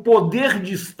confiança no poder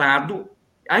de Estado,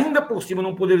 ainda por cima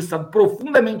num poder de Estado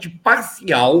profundamente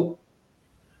parcial,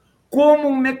 como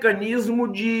um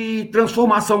mecanismo de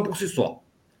transformação por si só.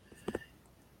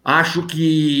 Acho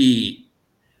que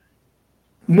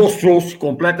mostrou-se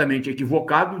completamente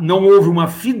equivocado, não houve uma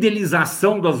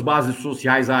fidelização das bases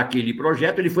sociais àquele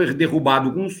projeto, ele foi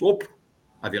derrubado com um sopro,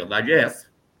 a verdade é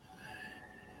essa.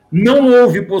 Não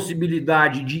houve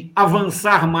possibilidade de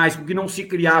avançar mais, porque não se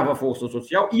criava força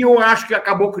social, e eu acho que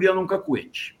acabou criando um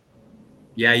cacuete.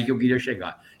 E é aí que eu queria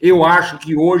chegar. Eu acho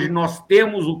que hoje nós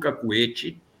temos o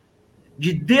cacuete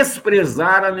de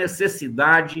desprezar a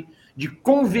necessidade de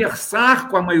conversar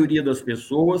com a maioria das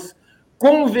pessoas,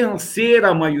 convencer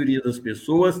a maioria das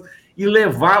pessoas e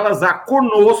levá-las a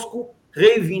conosco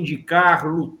reivindicar,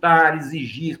 lutar,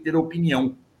 exigir, ter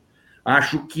opinião.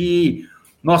 Acho que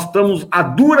nós estamos a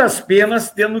duras penas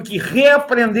tendo que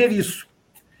reaprender isso.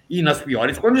 E nas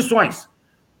piores condições.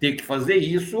 Ter que fazer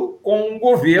isso com um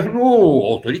governo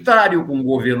autoritário, com um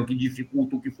governo que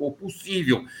dificulta o que for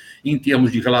possível em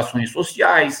termos de relações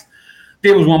sociais.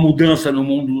 Temos uma mudança no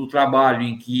mundo do trabalho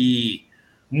em que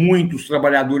muitos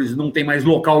trabalhadores não têm mais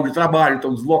local de trabalho,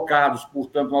 estão deslocados,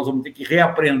 portanto, nós vamos ter que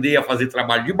reaprender a fazer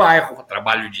trabalho de bairro,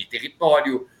 trabalho de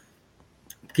território,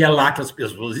 porque é lá que as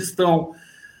pessoas estão.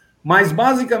 Mas,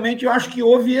 basicamente, eu acho que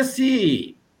houve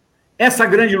essa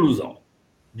grande ilusão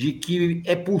de que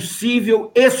é possível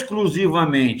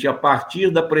exclusivamente, a partir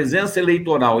da presença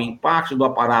eleitoral em parte do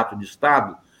aparato de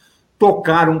Estado,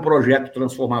 tocar um projeto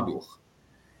transformador.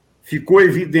 Ficou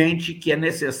evidente que é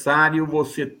necessário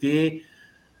você ter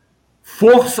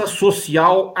força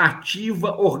social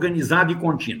ativa, organizada e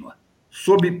contínua,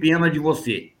 sob pena de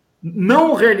você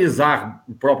não realizar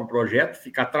o próprio projeto,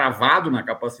 ficar travado na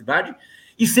capacidade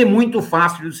e ser muito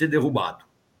fácil de ser derrubado.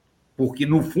 Porque,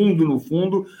 no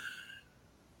fundo,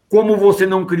 como você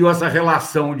não criou essa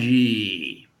relação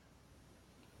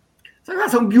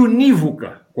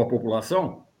bionívoca com a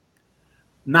população,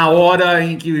 na hora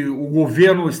em que o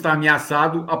governo está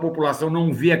ameaçado, a população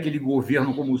não vê aquele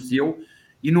governo como o seu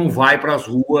e não vai para as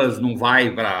ruas, não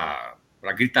vai para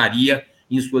a gritaria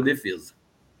em sua defesa.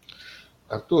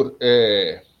 Arthur,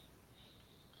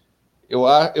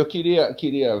 eu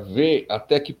queria ver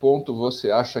até que ponto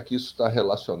você acha que isso está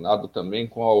relacionado também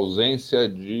com a ausência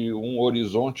de um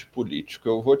horizonte político.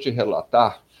 Eu vou te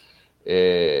relatar,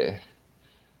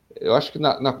 eu acho que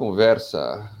na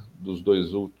conversa dos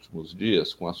 2 últimos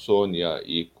dias, com a Sônia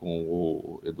e com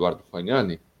o Eduardo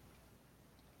Fagnani,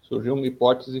 surgiu uma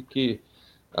hipótese que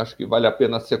acho que vale a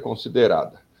pena ser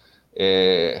considerada.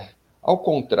 Ao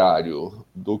contrário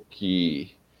do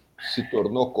que se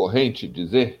tornou corrente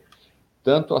dizer,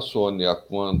 tanto a Sônia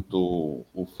quanto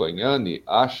o Fagnani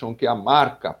acham que a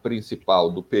marca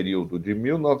principal do período de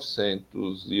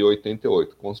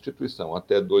 1988, Constituição,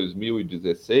 até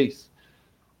 2016,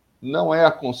 não é a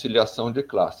conciliação de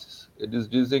classes. Eles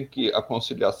dizem que a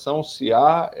conciliação, se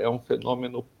há, é um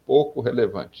fenômeno pouco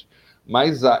relevante.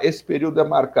 Mas esse período é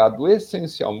marcado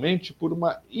essencialmente por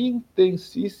uma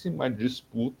intensíssima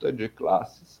disputa de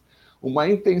classes, uma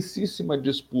intensíssima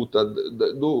disputa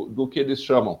do que eles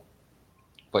chamam,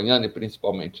 Fagnani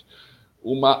principalmente,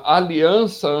 uma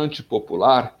aliança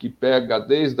antipopular que pega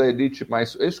desde a elite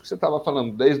mais... Isso que você estava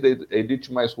falando, desde a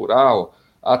elite mais rural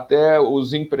até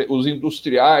os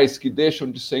industriais que deixam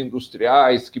de ser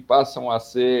industriais, que passam a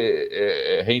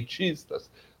ser rentistas,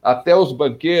 até os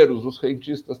banqueiros, os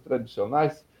rentistas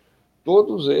tradicionais,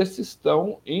 todos esses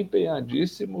estão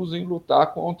empenhadíssimos em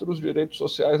lutar contra os direitos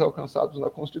sociais alcançados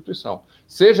na Constituição,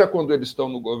 seja quando eles estão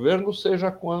no governo, seja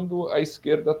quando a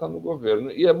esquerda está no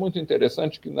governo. E é muito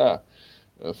interessante que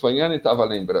Fanhani estava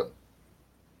lembrando.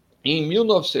 Em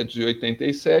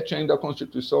 1987, ainda a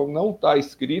Constituição não está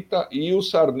escrita e o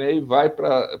Sarney vai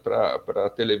para a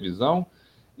televisão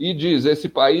e diz: esse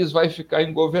país vai ficar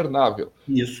ingovernável.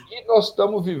 Isso. E nós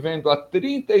estamos vivendo há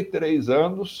 33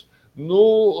 anos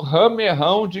no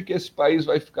ramerrão de que esse país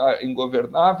vai ficar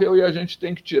ingovernável e a gente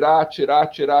tem que tirar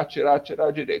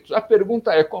direitos. A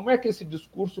pergunta é: como é que esse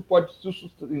discurso pode se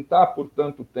sustentar por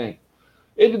tanto tempo?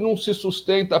 Ele não se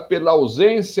sustenta pela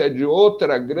ausência de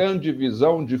outra grande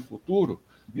visão de futuro?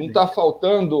 Não está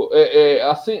faltando...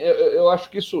 assim, eu acho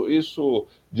que isso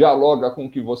dialoga com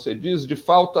o que você diz, de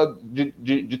falta de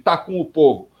estar com o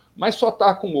povo. Mas só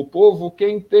está com o povo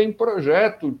quem tem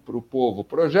projeto para o povo,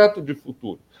 projeto de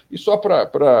futuro. E só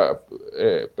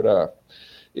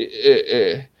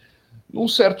num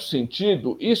certo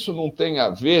sentido, isso não tem a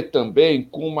ver também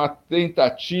com uma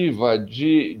tentativa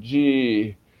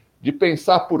de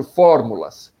pensar por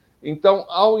fórmulas. Então,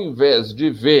 ao invés de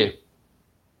ver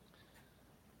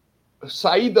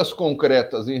saídas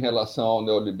concretas em relação ao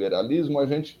neoliberalismo, a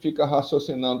gente fica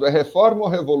raciocinando: é reforma ou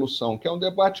revolução? Que é um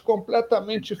debate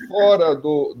completamente fora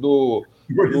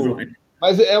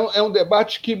mas é um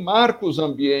debate que marca os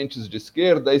ambientes de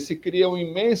esquerda e se criam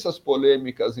imensas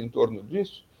polêmicas em torno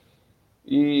disso.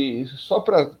 E só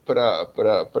para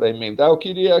emendar, eu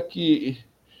queria que...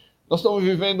 Nós estamos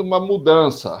vivendo uma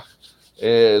mudança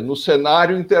no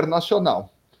cenário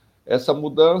internacional. Essa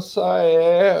mudança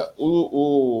é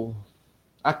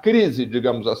a crise,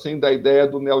 digamos assim, da ideia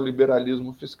do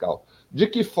neoliberalismo fiscal. De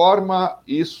que forma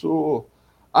isso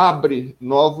abre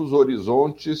novos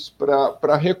horizontes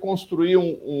para reconstruir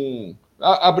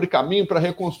abre caminho para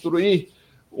reconstruir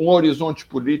um horizonte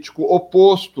político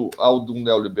oposto ao do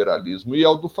neoliberalismo e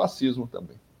ao do fascismo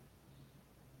também.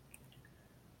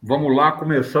 Vamos lá,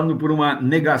 começando por uma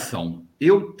negação.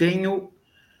 Eu tenho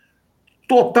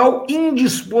total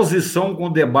indisposição com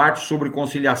o debate sobre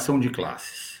conciliação de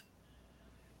classes.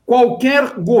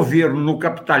 Qualquer governo no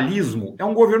capitalismo é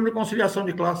um governo de conciliação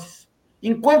de classes.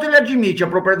 Enquanto ele admite a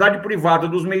propriedade privada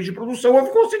dos meios de produção,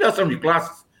 houve conciliação de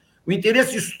classes. O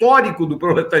interesse histórico do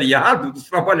proletariado, dos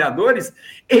trabalhadores,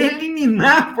 é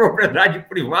eliminar a propriedade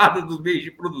privada dos meios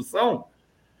de produção.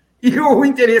 E o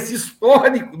interesse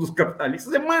histórico dos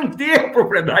capitalistas é manter a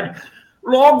propriedade.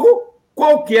 Logo,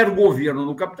 qualquer governo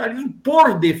no capitalismo,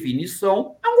 por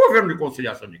definição, é um governo de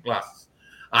conciliação de classes.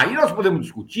 Aí nós podemos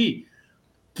discutir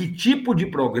que tipo de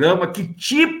programa, que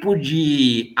tipo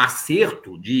de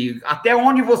acerto, até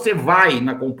onde você vai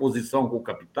na composição com o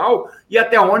capital e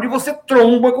até onde você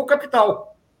tromba com o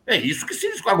capital. É isso que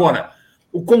se diz. Agora,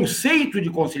 o conceito de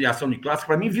conciliação de classe,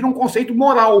 para mim, vira um conceito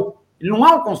moral. Ele não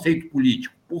é um conceito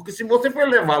político, porque se você for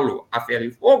levá-lo a ferro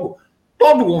e fogo,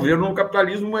 todo governo no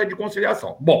capitalismo é de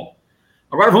conciliação. Bom,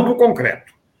 agora vamos para o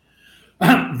concreto.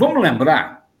 Vamos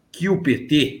lembrar que o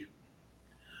PT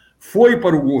foi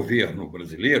para o governo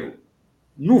brasileiro,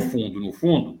 no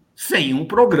fundo, sem um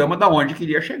programa de onde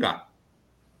queria chegar.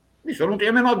 Isso eu não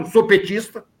tenho a menor dúvida. Sou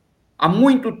petista há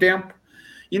muito tempo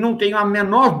e não tenho a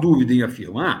menor dúvida em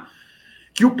afirmar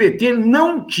que o PT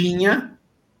não tinha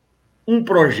um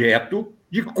projeto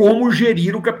de como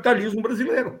gerir o capitalismo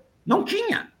brasileiro. Não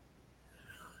tinha.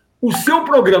 O seu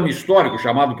programa histórico,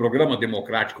 chamado Programa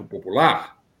Democrático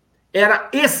Popular, era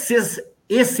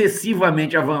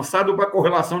excessivamente avançado para a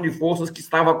correlação de forças que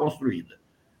estava construída.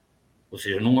 Ou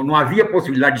seja, não havia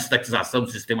possibilidade de estatização do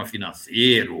sistema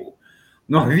financeiro,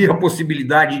 não havia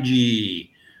possibilidade de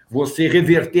você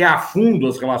reverter a fundo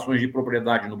as relações de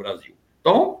propriedade no Brasil.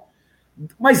 Então,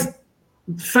 mas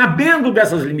sabendo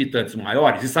dessas limitantes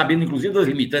maiores, e sabendo, inclusive, das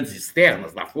limitantes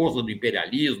externas, da força do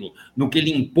imperialismo, no que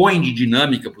ele impõe de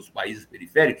dinâmica para os países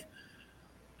periféricos,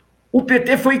 o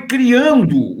PT foi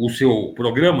criando o seu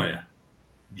programa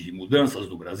de mudanças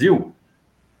no Brasil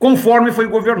conforme foi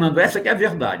governando. Essa que é a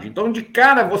verdade. Então, de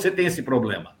cara, você tem esse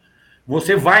problema.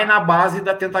 Você vai na base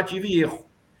da tentativa e erro.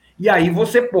 E aí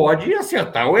você pode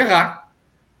acertar ou errar,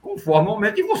 conforme o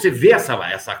momento. E você vê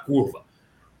essa curva.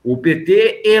 O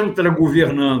PT entra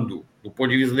governando, do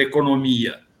ponto de vista da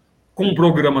economia, com um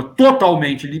programa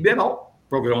totalmente liberal,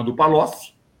 programa do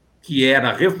Palocci, que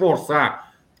era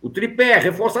reforçar o tripé,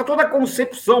 reforçar toda a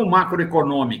concepção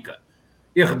macroeconômica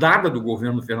herdada do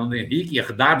governo Fernando Henrique,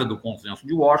 herdada do consenso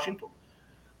de Washington.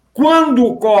 Quando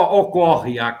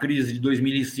ocorre a crise de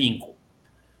 2005,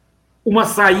 uma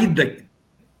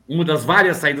das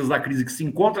várias saídas da crise que se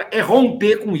encontra é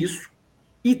romper com isso,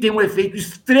 e tem um efeito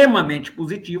extremamente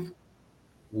positivo.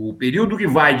 O período que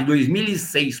vai de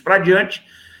 2006 para diante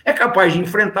é capaz de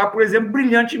enfrentar, por exemplo,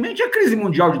 brilhantemente a crise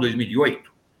mundial de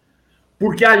 2008,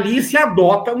 porque ali se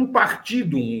adota um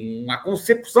partido, uma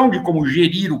concepção de como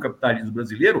gerir o capitalismo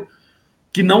brasileiro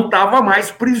que não estava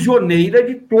mais prisioneira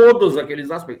de todos aqueles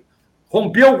aspectos.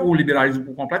 Rompeu com o liberalismo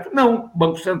por completo? Não. O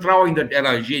Banco Central ainda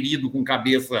era gerido com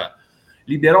cabeça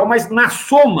liberal, mas, na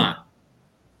soma,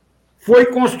 foi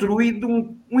construído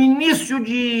um início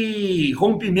de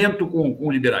rompimento com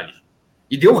o liberalismo.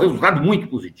 E deu um resultado muito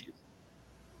positivo.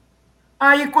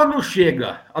 Aí, quando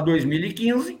chega a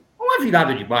 2015, uma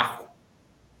virada de barco.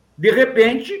 De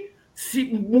repente, se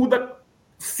muda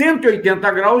 180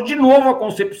 graus de novo a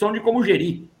concepção de como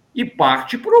gerir. E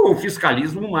parte para o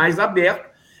fiscalismo mais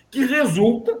aberto, que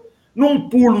resulta num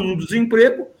pulo do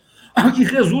desemprego, que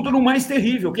resulta no mais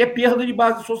terrível, que é perda de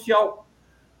base social.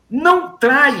 Não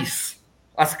traz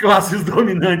as classes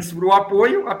dominantes para o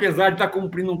apoio, apesar de estar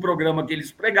cumprindo um programa que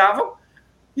eles pregavam,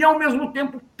 e, ao mesmo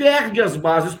tempo, perde as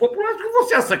bases populares, porque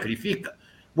você as sacrifica.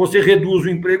 Você reduz o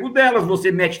emprego delas,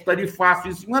 você mete tarifaço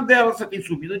em cima delas, você tem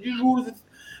subida de juros,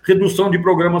 redução de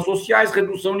programas sociais,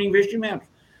 redução de investimentos.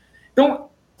 Então,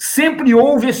 sempre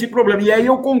houve esse problema. E aí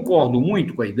eu concordo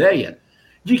muito com a ideia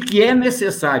de que é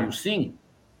necessário, sim,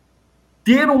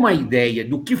 ter uma ideia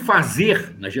do que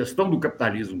fazer na gestão do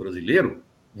capitalismo brasileiro,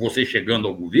 você chegando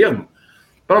ao governo,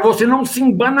 para você não se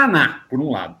embananar, por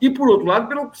um lado. E, por outro lado,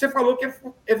 pelo que você falou, que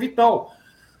é vital.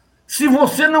 Se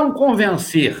você não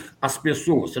convencer as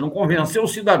pessoas, você não convencer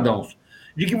os cidadãos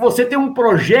de que você tem um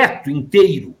projeto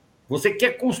inteiro, você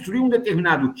quer construir um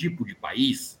determinado tipo de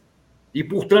país, e,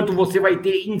 portanto, você vai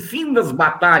ter infinitas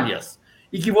batalhas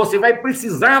e que você vai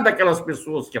precisar daquelas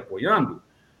pessoas te apoiando,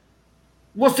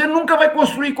 você nunca vai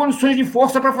construir condições de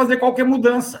força para fazer qualquer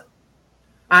mudança.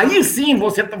 Aí sim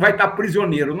você vai estar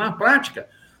prisioneiro, na prática,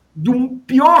 do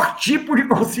pior tipo de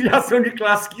conciliação de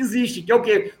classe que existe, que é o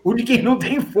quê? O de quem não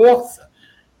tem força,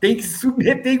 tem que se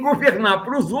submeter e governar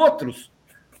para os outros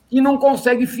e não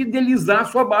consegue fidelizar a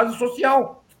sua base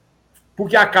social.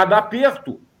 Porque a cada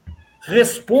aperto,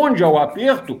 responde ao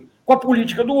aperto com a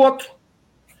política do outro.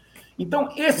 Então,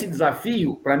 esse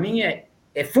desafio, para mim,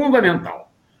 é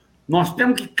fundamental. Nós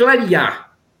temos que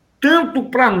clarear, tanto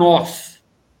para nós,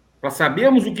 para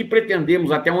sabermos o que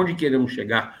pretendemos, até onde queremos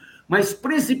chegar, mas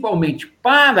principalmente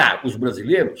para os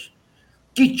brasileiros,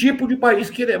 que tipo de país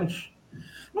queremos.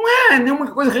 Não é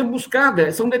nenhuma coisa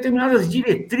rebuscada, são determinadas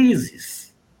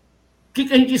diretrizes. O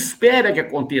que a gente espera que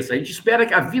aconteça? A gente espera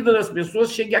que a vida das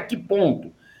pessoas chegue a que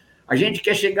ponto? A gente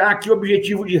quer chegar aqui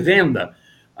objetivo de renda,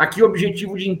 aqui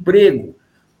objetivo de emprego,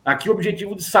 aqui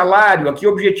objetivo de salário, aqui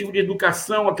objetivo de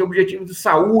educação, aqui objetivo de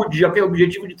saúde, aqui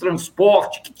objetivo de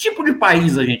transporte. Que tipo de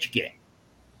país a gente quer?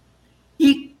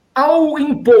 E, ao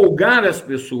empolgar as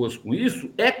pessoas com isso,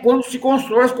 é quando se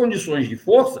constrói as condições de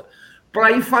força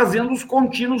para ir fazendo os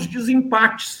contínuos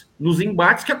desempates, nos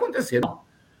embates que aconteceram.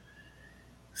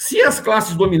 Se as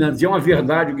classes dominantes, e é uma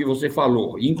verdade o que você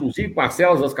falou, inclusive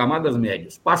parcelas das camadas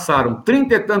médias, passaram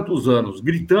 30 e tantos anos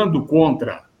gritando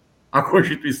contra a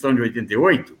Constituição de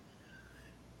 88,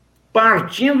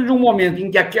 partindo de um momento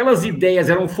em que aquelas ideias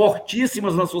eram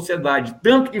fortíssimas na sociedade,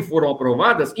 tanto que foram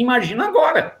aprovadas, imagina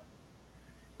agora,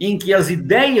 em que as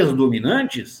ideias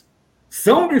dominantes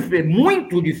são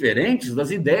muito diferentes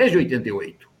das ideias de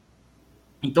 88.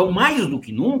 Então, mais do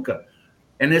que nunca,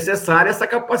 é necessária essa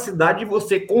capacidade de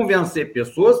você convencer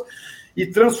pessoas e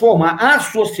transformar a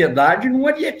sociedade num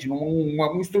ariete,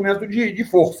 num instrumento de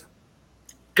força.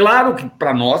 Claro que,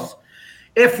 para nós,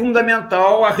 é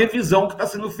fundamental a revisão que está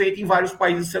sendo feita em vários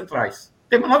países centrais. Não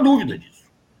tem a menor dúvida disso.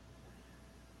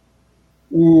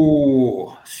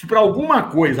 Se para alguma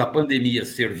coisa a pandemia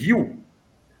serviu,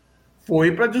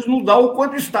 foi para desnudar o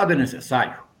quanto o Estado é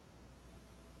necessário.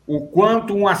 O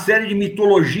quanto uma série de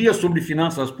mitologias sobre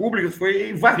finanças públicas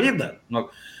foi varrida.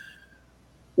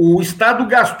 O Estado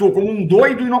gastou como um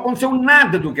doido e não aconteceu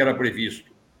nada do que era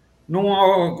previsto.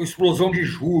 Numa explosão de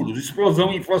juros,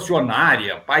 explosão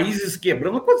inflacionária, países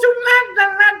quebrando, não aconteceu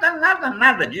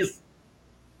nada disso.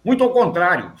 Muito ao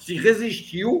contrário, se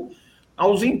resistiu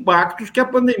aos impactos que a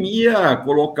pandemia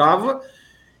colocava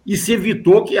e se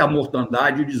evitou que a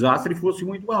mortandade e o desastre fosse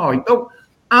muito maior. Então,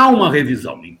 há uma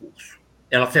revisão em curso.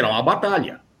 Ela será uma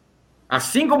batalha.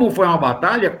 Assim como foi uma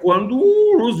batalha quando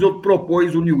o Roosevelt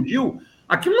propôs o New Deal,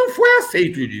 aquilo não foi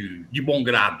aceito de bom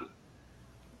grado.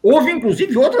 Houve,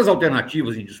 inclusive, outras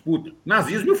alternativas em disputa. O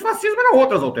nazismo e o fascismo eram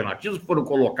outras alternativas que foram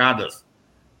colocadas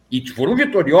e foram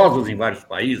vitoriosas em vários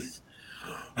países.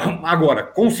 Agora,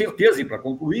 com certeza, e para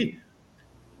concluir,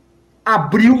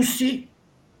 abriu-se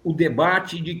o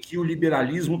debate de que o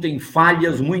liberalismo tem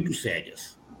falhas muito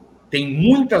sérias. Tem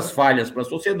muitas falhas para a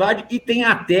sociedade e tem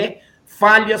até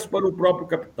falhas para o próprio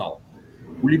capital.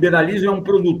 O liberalismo é um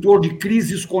produtor de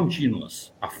crises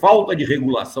contínuas. A falta de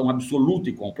regulação absoluta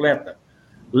e completa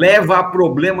leva a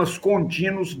problemas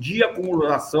contínuos de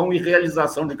acumulação e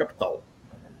realização de capital.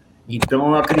 Então,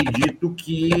 eu acredito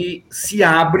que se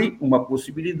abre uma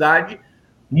possibilidade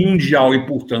mundial e,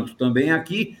 portanto, também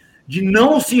aqui, de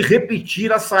não se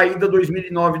repetir a saída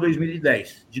 2009 e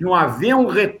 2010, de não haver um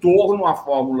retorno à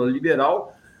fórmula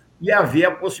liberal e haver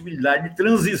a possibilidade de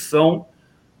transição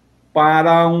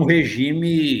para um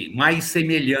regime mais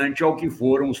semelhante ao que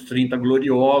foram os 30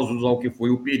 gloriosos, ao que foi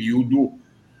o período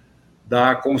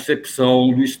da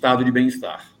concepção do estado de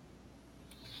bem-estar.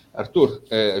 Arthur,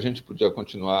 a gente podia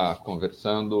continuar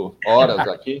conversando horas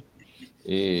aqui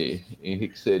e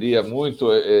enriqueceria muito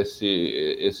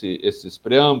esses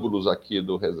preâmbulos aqui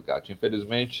do resgate.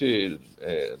 Infelizmente,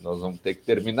 nós vamos ter que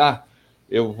terminar.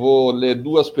 Eu vou ler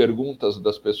 2 perguntas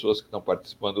das pessoas que estão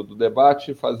participando do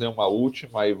debate, fazer uma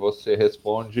última, e você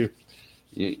responde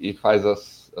e faz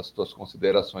as suas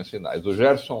considerações finais. O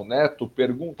Gerson Neto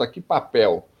pergunta: que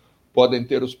papel podem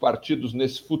ter os partidos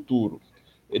nesse futuro?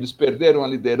 Eles perderam a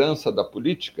liderança da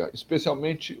política,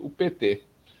 especialmente o PT.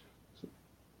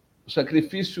 O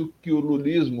sacrifício que o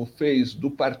lulismo fez do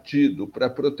partido para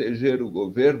proteger o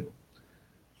governo,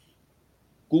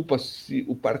 culpa-se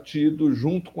o partido,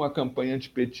 junto com a campanha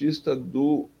antipetista,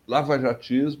 do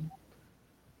lavajatismo.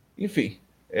 Enfim,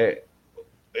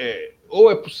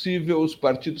 ou é possível os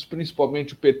partidos,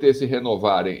 principalmente o PT, se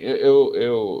renovarem?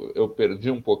 Eu perdi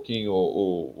um pouquinho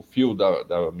o fio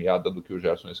da meada do que o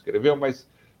Gerson escreveu, mas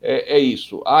é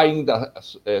isso. Há ainda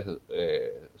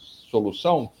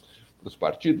solução para os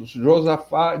partidos?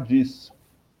 Josafá diz: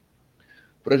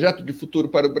 projeto de futuro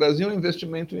para o Brasil é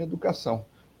investimento em educação.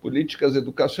 Políticas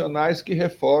educacionais que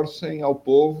reforcem ao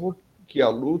povo que a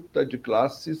luta de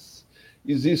classes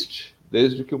existe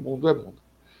desde que o mundo é mundo.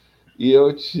 E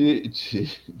eu te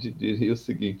diria o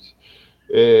seguinte: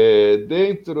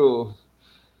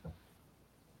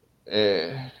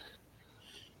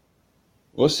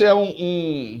 você é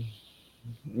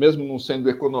mesmo não sendo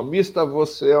economista,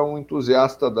 você é um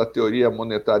entusiasta da teoria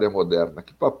monetária moderna.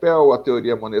 Que papel a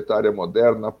teoria monetária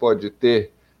moderna pode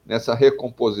ter nessa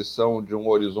recomposição de um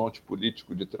horizonte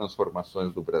político de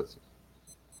transformações do Brasil?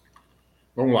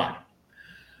 Vamos lá.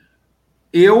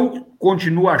 Eu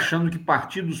continuo achando que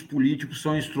partidos políticos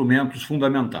são instrumentos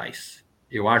fundamentais.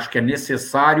 Eu acho que é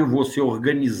necessário você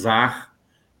organizar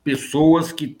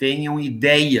pessoas que tenham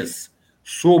ideias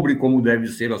sobre como deve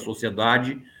ser a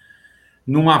sociedade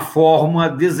numa forma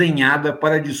desenhada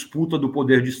para a disputa do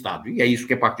poder de Estado. E é isso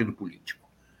que é partido político.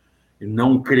 Eu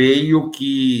não creio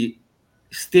que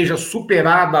esteja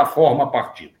superada a forma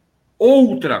partido.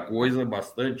 Outra coisa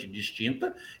bastante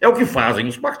distinta é o que fazem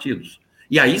os partidos.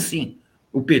 E aí sim,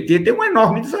 o PT tem um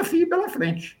enorme desafio pela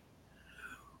frente.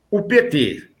 O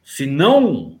PT, se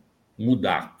não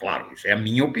mudar, claro, isso é a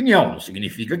minha opinião, não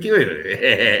significa que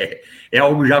é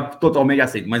algo já totalmente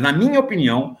aceito, mas na minha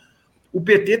opinião, o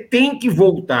PT tem que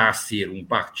voltar a ser um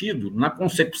partido na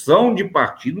concepção de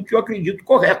partido que eu acredito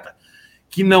correta,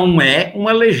 que não é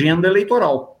uma legenda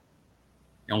eleitoral.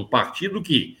 É um partido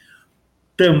que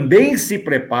também se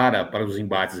prepara para os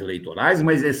embates eleitorais,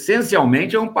 mas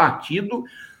essencialmente é um partido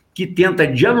que tenta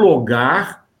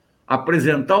dialogar,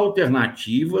 apresentar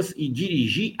alternativas e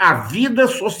dirigir a vida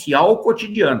social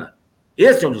cotidiana.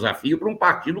 Esse é o desafio para um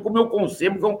partido como eu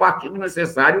concebo que é um partido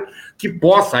necessário que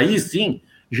possa, aí sim,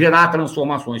 gerar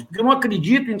transformações. Porque eu não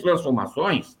acredito em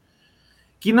transformações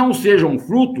que não sejam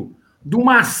fruto de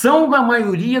uma ação da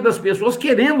maioria das pessoas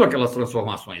querendo aquelas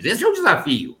transformações. Esse é o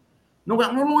desafio. Não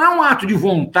é um ato de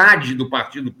vontade do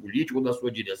partido político ou da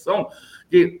sua direção,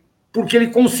 porque ele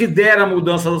considera a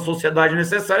mudança da sociedade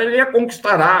necessária, ele a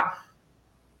conquistará,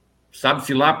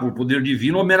 sabe-se lá, por poder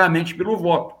divino ou meramente pelo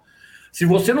voto. Se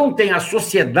você não tem a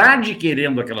sociedade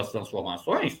querendo aquelas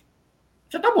transformações,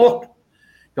 você está morto.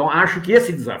 Então, acho que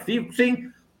esse desafio, sim,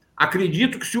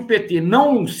 acredito que se o PT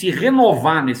não se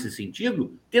renovar nesse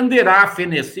sentido, tenderá a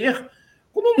fenecer,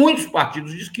 como muitos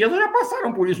partidos de esquerda já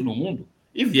passaram por isso no mundo,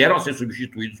 e vieram a ser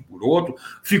substituídos por outro,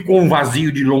 ficou um vazio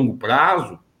de longo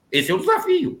prazo. Esse é o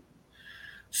desafio.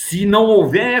 Se não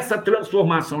houver essa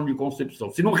transformação de concepção,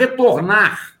 se não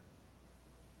retornar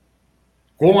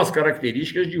com as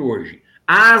características de hoje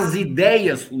às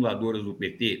ideias fundadoras do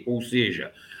PT, ou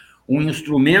seja, um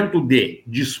instrumento de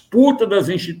disputa das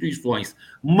instituições,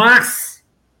 mas,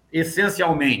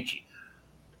 essencialmente,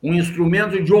 um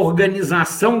instrumento de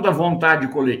organização da vontade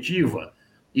coletiva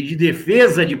e de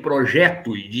defesa de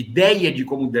projeto e de ideia de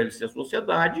como deve ser a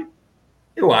sociedade,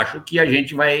 eu acho que a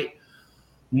gente vai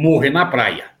morrer na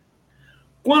praia.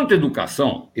 Quanto à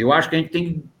educação, eu acho que a gente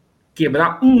tem que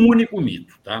quebrar um único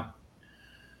mito, tá?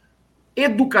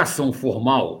 Educação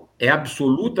formal é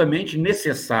absolutamente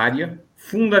necessária,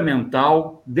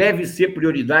 fundamental, deve ser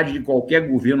prioridade de qualquer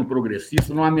governo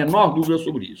progressista, não há a menor dúvida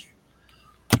sobre isso.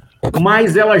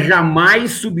 mas ela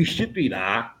jamais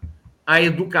substituirá a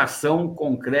educação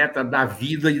concreta da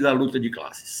vida e da luta de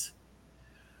classes.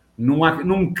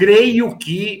 Não creio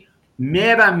que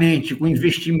meramente com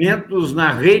investimentos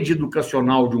na rede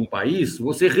educacional de um país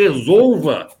você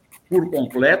resolva por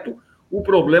completo o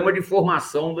problema de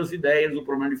formação das ideias, o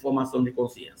problema de formação de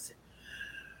consciência.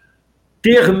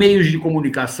 Ter meios de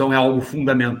comunicação é algo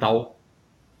fundamental.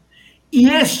 E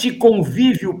este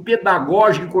convívio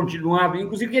pedagógico continuado,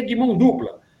 inclusive, é de mão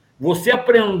dupla. Você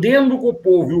aprendendo com o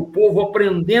povo e o povo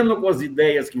aprendendo com as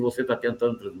ideias que você está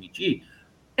tentando transmitir,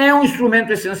 é um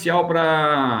instrumento essencial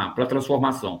para a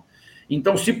transformação.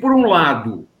 Então, se por um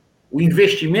lado o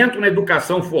investimento na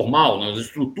educação formal, nas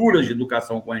estruturas de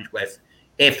educação como a gente conhece,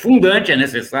 é fundante, é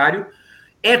necessário,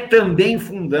 é também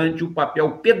fundante o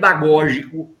papel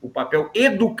pedagógico, o papel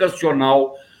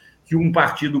educacional que um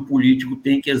partido político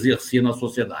tem que exercer na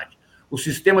sociedade. O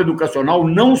sistema educacional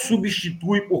não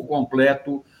substitui por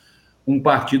completo um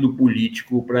partido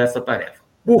político para essa tarefa.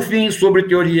 Por fim, sobre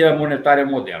teoria monetária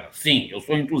moderna. Sim, eu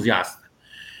sou entusiasta.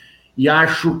 E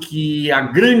acho que a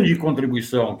grande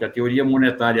contribuição que a teoria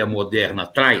monetária moderna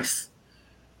traz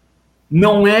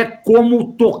não é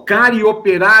como tocar e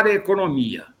operar a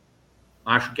economia.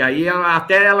 Acho que aí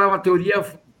até ela é uma teoria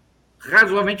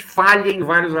razoavelmente falha em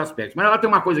vários aspectos, mas ela tem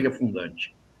uma coisa que é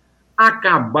fundante: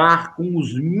 acabar com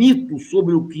os mitos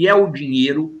sobre o que é o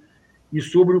dinheiro e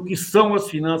sobre o que são as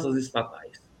finanças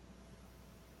estatais.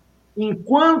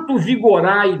 Enquanto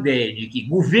vigorar a ideia de que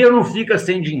governo fica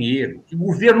sem dinheiro, que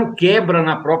governo quebra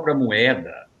na própria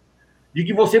moeda, de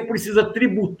que você precisa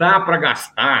tributar para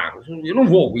gastar, eu não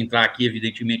vou entrar aqui,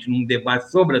 evidentemente, num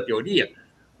debate sobre a teoria,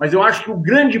 mas eu acho que o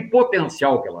grande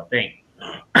potencial que ela tem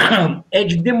é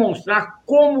de demonstrar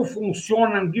como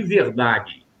funcionam de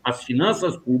verdade as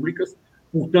finanças públicas,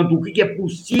 portanto, o que é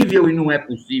possível e não é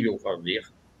possível fazer,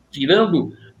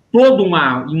 tirando todo um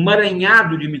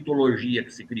emaranhado de mitologia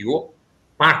que se criou,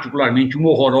 particularmente uma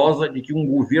horrorosa, de que um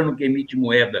governo que emite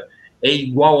moeda é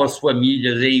igual às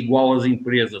famílias, é igual às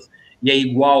empresas, e é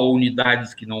igual a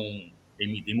unidades que não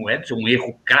emitem moeda. Isso é um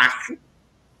erro crasso,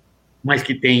 mas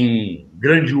que tem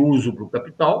grande uso para o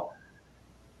capital.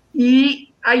 E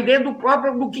a ideia do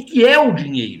que é o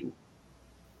dinheiro.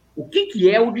 O que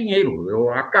é o dinheiro?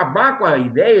 Eu acabar com a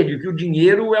ideia de que o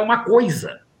dinheiro é uma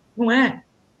coisa. Não é.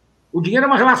 O dinheiro é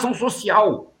uma relação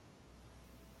social.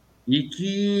 E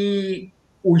que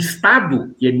o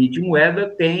Estado, que emite moeda,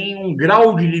 tem um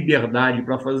grau de liberdade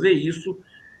para fazer isso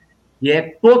que é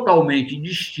totalmente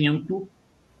distinto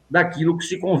daquilo que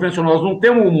se convencionou. Nós não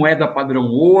temos moeda padrão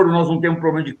ouro, nós não temos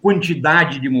problema de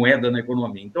quantidade de moeda na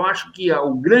economia. Então, acho que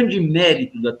o grande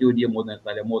mérito da teoria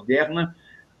monetária moderna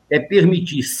é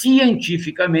permitir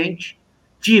cientificamente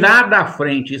tirar da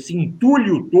frente esse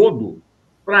entulho todo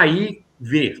para ir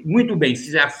ver, muito bem,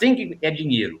 se é assim que é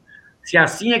dinheiro, se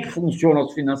assim é que funcionam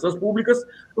as finanças públicas,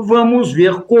 vamos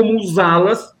ver como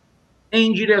usá-las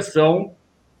em direção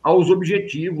aos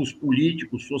objetivos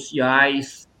políticos,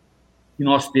 sociais que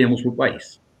nós temos no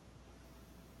país.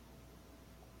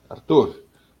 Artur,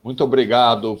 muito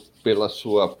obrigado pela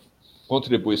sua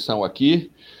contribuição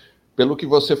aqui. Pelo que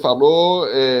você falou,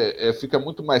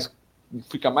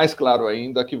 fica mais claro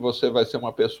ainda que você vai ser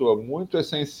uma pessoa muito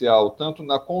essencial, tanto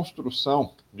na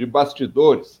construção de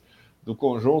bastidores do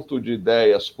conjunto de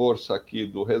ideias, força aqui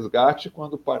do Resgate,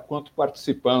 quanto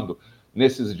participando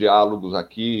nesses diálogos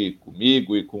aqui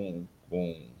comigo e com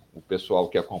o pessoal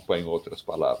que acompanha Outras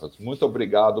Palavras. Muito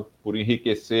obrigado por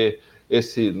enriquecer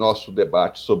esse nosso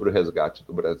debate sobre o resgate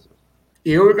do Brasil.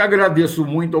 Eu que agradeço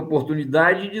muito a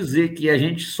oportunidade de dizer que a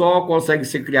gente só consegue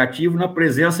ser criativo na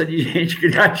presença de gente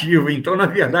criativa. Então, na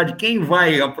verdade, quem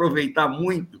vai aproveitar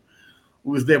muito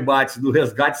os debates do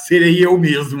resgate serei eu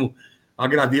mesmo.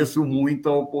 Agradeço muito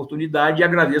a oportunidade e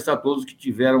agradeço a todos que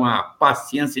tiveram a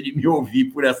paciência de me ouvir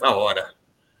por essa hora.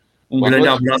 Um grande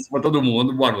abraço para todo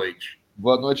mundo. Boa noite.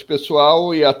 Boa noite,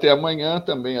 pessoal, e até amanhã,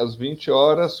 também às 20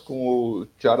 horas, com o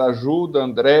Tiaraju da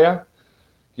Andréa,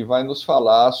 que vai nos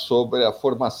falar sobre a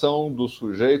formação do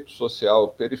sujeito social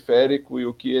periférico e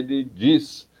o que ele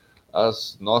diz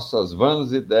às nossas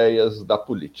vãs ideias da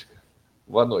política.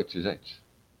 Boa noite, gente.